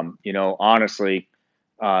 And honestly,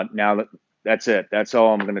 now that's it. That's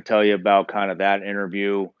all I'm going to tell you about kind of that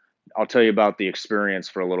interview. I'll tell you about the experience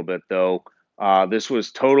for a little bit though. This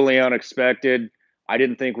was totally unexpected. I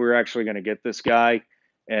didn't think we were actually going to get this guy,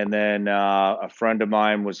 and then a friend of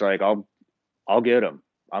mine was like, "I'll get him.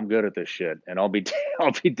 I'm good at this shit, and I'll be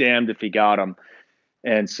I'll be damned if he got him."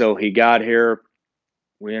 And so he got here.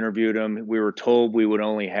 We interviewed him. We were told we would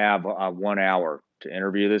only have 1 hour to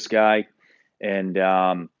interview this guy, and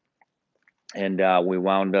we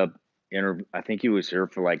wound up. I think he was here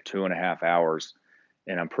for like 2.5 hours,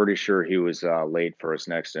 and I'm pretty sure he was late for his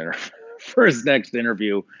next for his next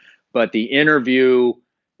interview. But the interview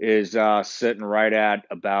is sitting right at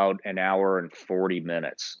about 1 hour and 40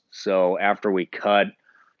 minutes. So after we cut,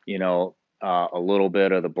 a little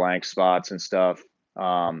bit of the blank spots and stuff,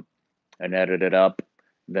 and edit it up,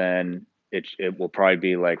 then it will probably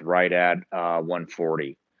be like right at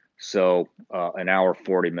 140. So 1 hour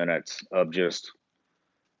 40 minutes of just,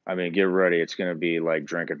 I mean, get ready. It's going to be like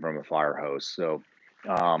drinking from a fire hose.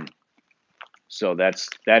 Um, so that's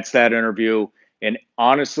that interview. And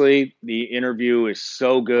honestly, the interview is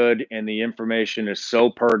so good and the information is so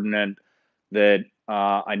pertinent that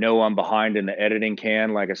I know I'm behind in the editing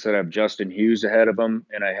can. Like I said, I have Justin Hughes ahead of him,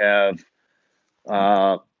 and I have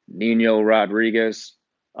Nino Rodriguez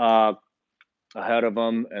uh, ahead of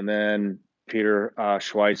him, and then Peter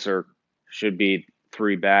Schweitzer should be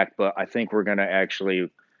 3 back. But I think we're going to actually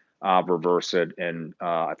reverse it, and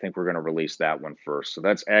I think we're going to release that one first. So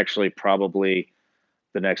that's actually probably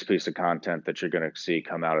the next piece of content that you're going to see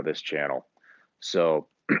come out of this channel. So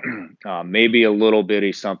maybe a little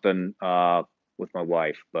bitty something with my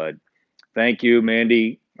wife, but thank you,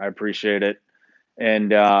 Mandy. I appreciate it.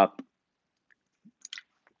 And where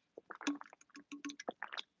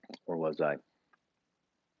was I?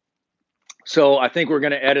 So I think we're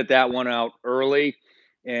going to edit that one out early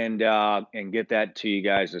and get that to you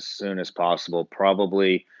guys as soon as possible.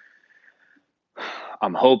 Probably,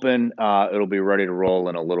 I'm hoping it'll be ready to roll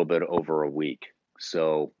in a little bit over a week.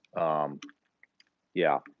 So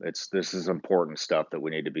yeah, this is important stuff that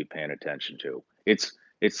we need to be paying attention to. It's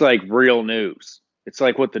like real news. It's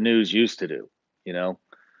like what the news used to do, you know,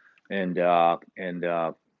 and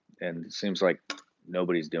it seems like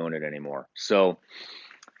nobody's doing it anymore. So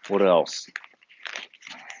what else?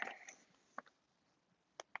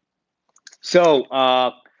 So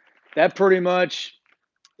that pretty much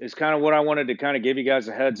is kind of what I wanted to kind of give you guys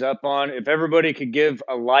a heads up on. If everybody could give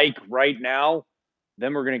a like right now,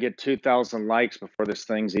 then we're going to get 2,000 likes before this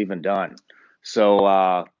thing's even done.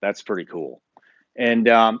 So that's pretty cool. And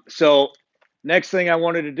so next thing I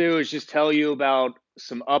wanted to do is just tell you about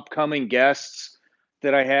some upcoming guests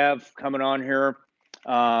that I have coming on here.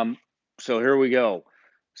 So here we go.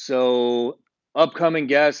 So upcoming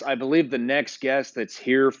guests, I believe the next guest that's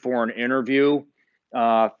here for an interview,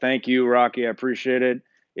 thank you, Rocky, I appreciate it,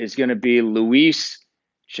 is going to be Luis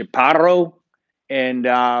Chaparro.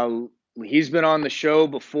 And he's been on the show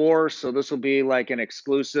before, so this will be like an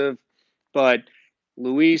exclusive. But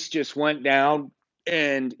Luis just went down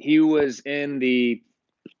and he was in the,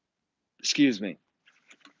 excuse me.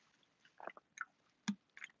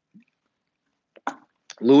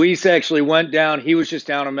 Luis actually went down. He was just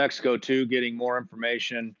down in Mexico too, getting more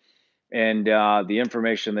information. And the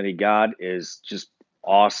information that he got is just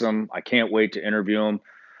awesome. I can't wait to interview him.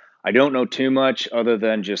 I don't know too much other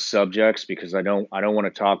than just subjects because I don't want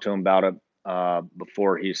to talk to him about it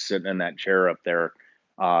before he's sitting in that chair up there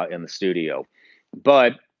in the studio.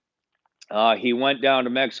 But he went down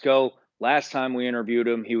to Mexico. Last time we interviewed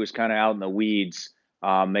him, he was kind of out in the weeds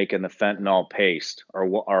making the fentanyl paste,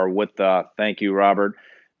 or with the, thank you, Robert,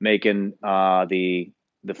 making the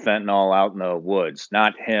fentanyl out in the woods.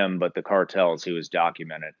 Not him, but the cartels. He was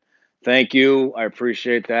documented. Thank you. I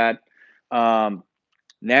appreciate that.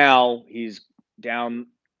 Now he's down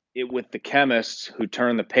it with the chemists who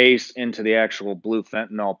turn the paste into the actual blue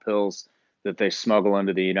fentanyl pills that they smuggle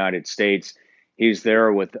into the United States. He's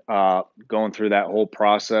there with going through that whole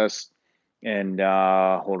process. And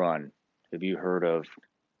hold on, have you heard of?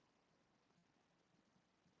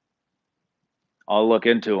 I'll look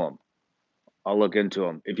into him.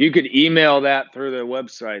 If you could email that through their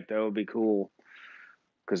website, that would be cool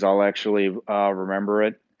because I'll actually remember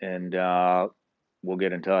it and we'll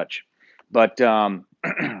get in touch. But where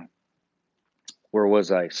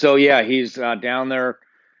was I? So yeah, he's down there.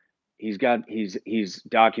 He's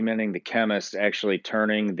documenting the chemist actually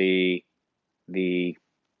turning the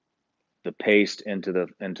paste into the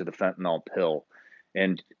fentanyl pill.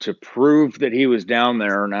 And to prove that he was down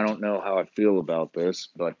there, and I don't know how I feel about this,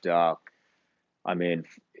 but I mean,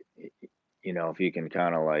 you know, if you can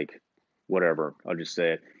kind of like, whatever, I'll just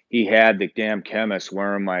say it. He had the damn chemist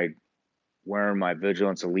wearing my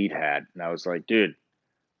Vigilance Elite hat, and I was like, dude,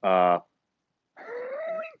 I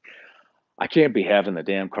can't be having the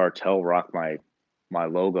damn cartel rock my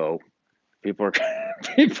logo. People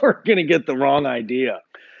are gonna get the wrong idea.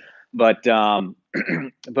 But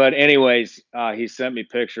but anyways, he sent me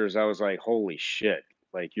pictures. I was like, holy shit,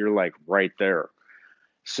 like you're like right there.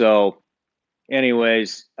 So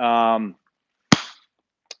anyways,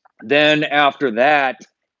 then after that,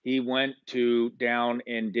 he went down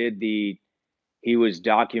and he was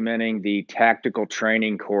documenting the tactical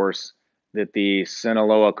training course that the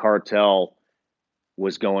Sinaloa cartel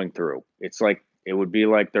was going through. It's like, it would be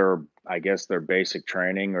like I guess their basic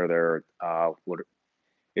training, or their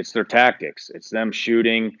it's their tactics. It's them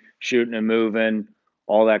shooting and moving,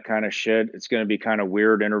 all that kind of shit. It's going to be kind of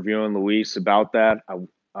weird interviewing Luis about that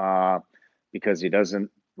because he doesn't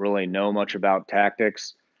really know much about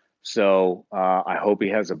tactics. So I hope he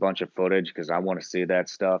has a bunch of footage because I want to see that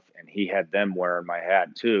stuff. And he had them wearing my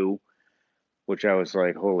hat too, which I was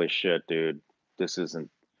like, holy shit, dude, this isn't,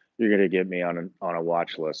 you're going to get me on a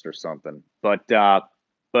watch list or something. But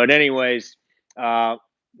anyways,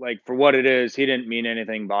 like for what it is, he didn't mean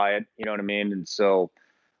anything by it. You know what I mean? And so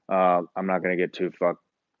I'm not going to get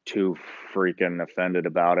too freaking offended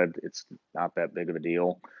about it. It's not that big of a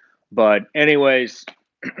deal. But anyways,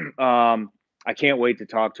 I can't wait to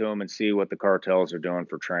talk to him and see what the cartels are doing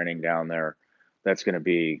for training down there. That's going to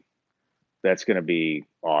be that's going to be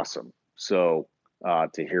awesome. So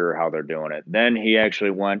to hear how they're doing it. Then he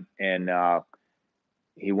actually went and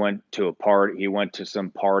he went to a party. He went to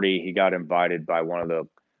some party. He got invited by one of the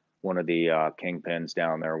kingpins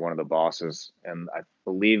down there, one of the bosses, and I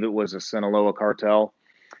believe it was a Sinaloa cartel.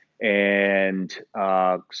 And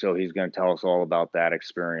so he's going to tell us all about that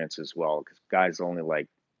experience as well. Because guy's only like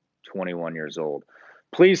 21 years old.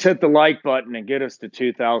 Please hit the like button and get us to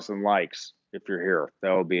 2,000 likes if you're here.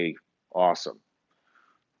 That would be awesome.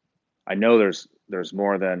 I know there's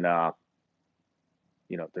more than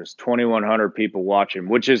there's 2,100 people watching,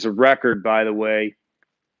 which is a record, by the way.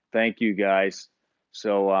 Thank you guys.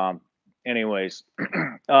 So, anyways,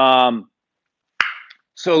 um,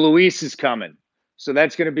 so Luis is coming. So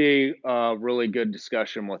that's going to be a really good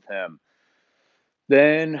discussion with him.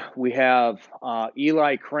 Then we have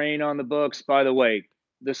Eli Crane on the books. By the way,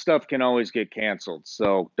 this stuff can always get canceled,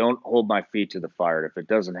 so don't hold my feet to the fire. If it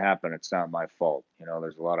doesn't happen, it's not my fault.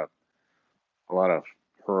 There's a lot of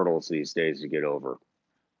hurdles these days to get over.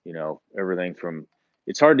 Everything from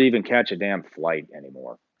it's hard to even catch a damn flight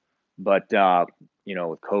anymore. But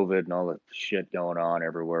with COVID and all the shit going on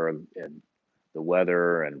everywhere, and the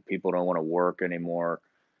weather, and people don't want to work anymore,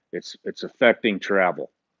 it's affecting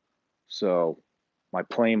travel. So my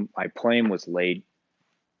plane was late,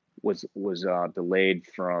 was delayed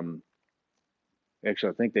from.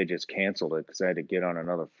 Actually, I think they just canceled it because I had to get on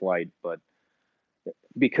another flight. But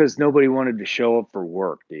because nobody wanted to show up for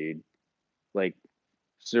work, dude. Like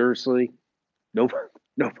seriously, nobody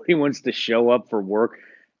nobody wants to show up for work.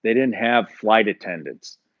 They didn't have flight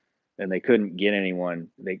attendants, and they couldn't get anyone.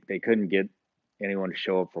 They couldn't get anyone to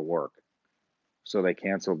show up for work, so they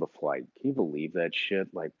canceled the flight. Can you believe that shit?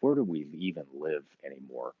 Like, where do we even live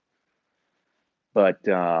anymore? But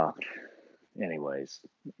anyways,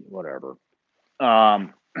 whatever.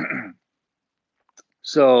 Um,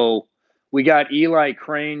 so we got Eli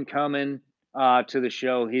Crane coming to the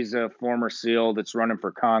show. He's a former SEAL that's running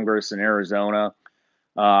for Congress in Arizona.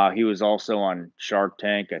 He was also on Shark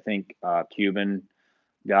Tank. I think Cuban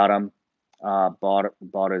got him,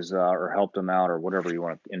 bought his or helped him out or whatever you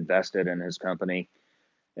want to invested in his company.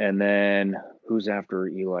 And then who's after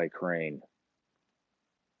Eli Crane?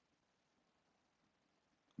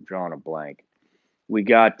 I'm drawing a blank. We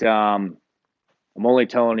got. I'm only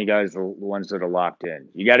telling you guys the ones that are locked in.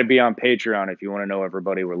 You got to be on Patreon if you want to know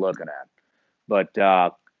everybody we're looking at. But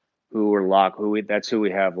who we're locked? That's who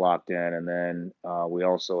we have locked in, and then we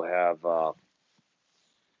also have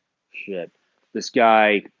shit. This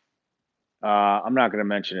guy. I'm not going to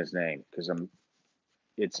mention his name because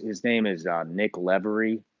his name is Nick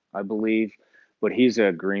Levery, I believe, but he's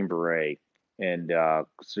a Green Beret and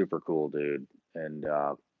super cool dude, and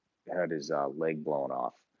had his leg blown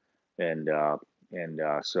off, and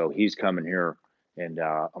so he's coming here, and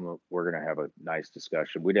we're gonna have a nice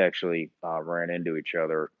discussion. We'd actually ran into each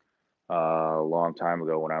other a long time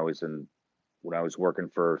ago when I was working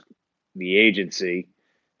for the agency,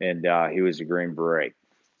 and he was a Green Beret,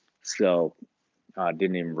 so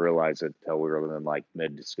didn't even realize it until we were in like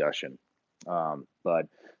mid discussion. But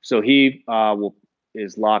so he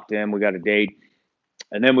is locked in. We got a date,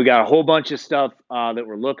 and then we got a whole bunch of stuff that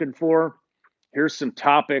we're looking for. Here's some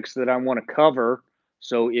topics that I want to cover.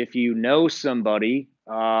 So if you know somebody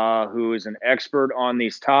who is an expert on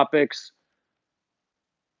these topics,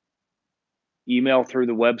 email through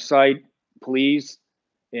the website, please.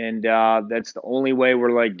 And that's the only way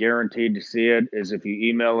we're like guaranteed to see it is if you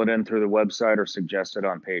email it in through the website or suggest it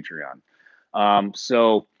on Patreon.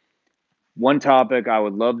 So one topic I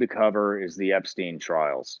would love to cover is the Epstein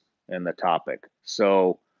trials and the topic.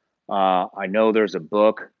 So I know there's a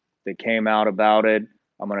book that came out about it.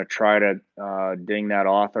 I'm going to try to ding that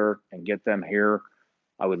author and get them here.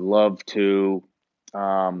 I would love to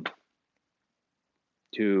cover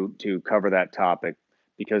that topic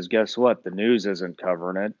because guess what? The news isn't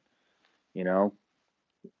covering it.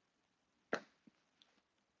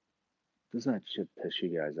 Doesn't that shit piss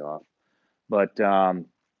you guys off? But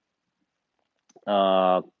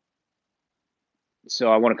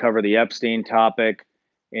so I want to cover the Epstein topic,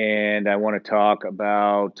 and I want to talk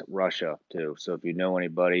about Russia too. So if you know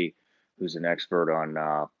anybody who's an expert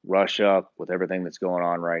on Russia with everything that's going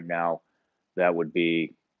on right now, that would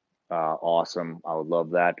be awesome. I would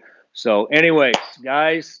love that. So, anyways,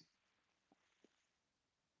 guys,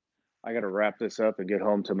 I got to wrap this up and get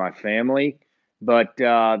home to my family. But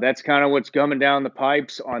that's kind of what's coming down the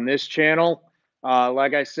pipes on this channel.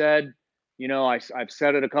 Like I said, I've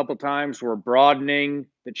said it a couple times. We're broadening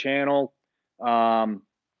the channel. So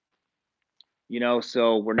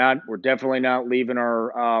we're definitely not leaving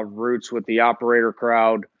our roots with the operator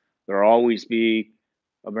crowd. There'll always be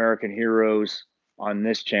American heroes on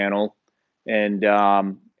this channel, and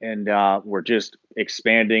we're just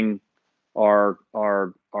expanding our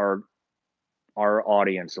our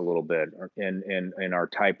audience a little bit in our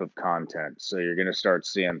type of content. So you're going to start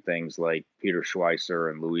seeing things like Peter Schweizer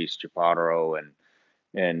and Luis Chaparro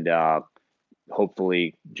and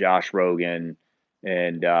hopefully Josh Rogan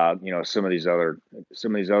and some of these other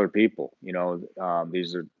people.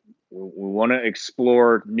 These are we want to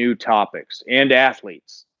explore new topics and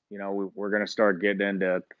athletes. We're going to start getting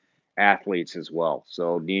into athletes as well.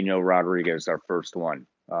 So Nino Rodriguez, our first one,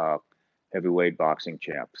 heavyweight boxing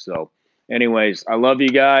champ. So, anyways, I love you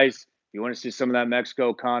guys. If you want to see some of that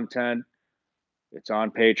Mexico content, it's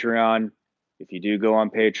on Patreon. If you do go on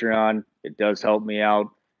Patreon, it does help me out,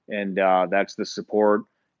 and that's the support.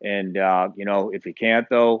 And if you can't,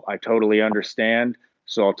 though, I totally understand.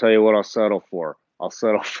 So I'll tell you what I'll settle for. I'll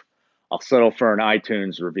settle for an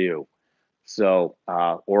iTunes review. So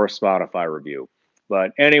or a Spotify review.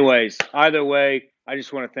 But anyways, either way, I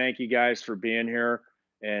just want to thank you guys for being here,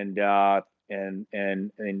 and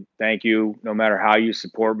and thank you. No matter how you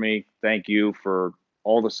support me, thank you for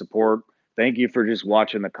all the support. Thank you for just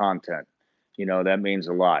watching the content. That means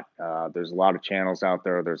a lot. There's a lot of channels out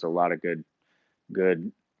there. There's a lot of good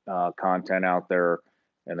content out there,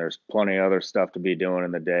 and there's plenty of other stuff to be doing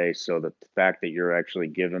in the day. So the fact that you're actually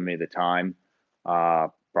giving me the time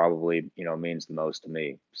probably means the most to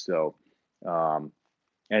me. So,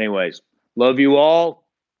 anyways, love you all.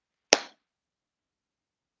 A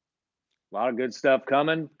lot of good stuff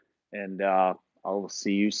coming, and I'll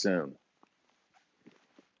see you soon.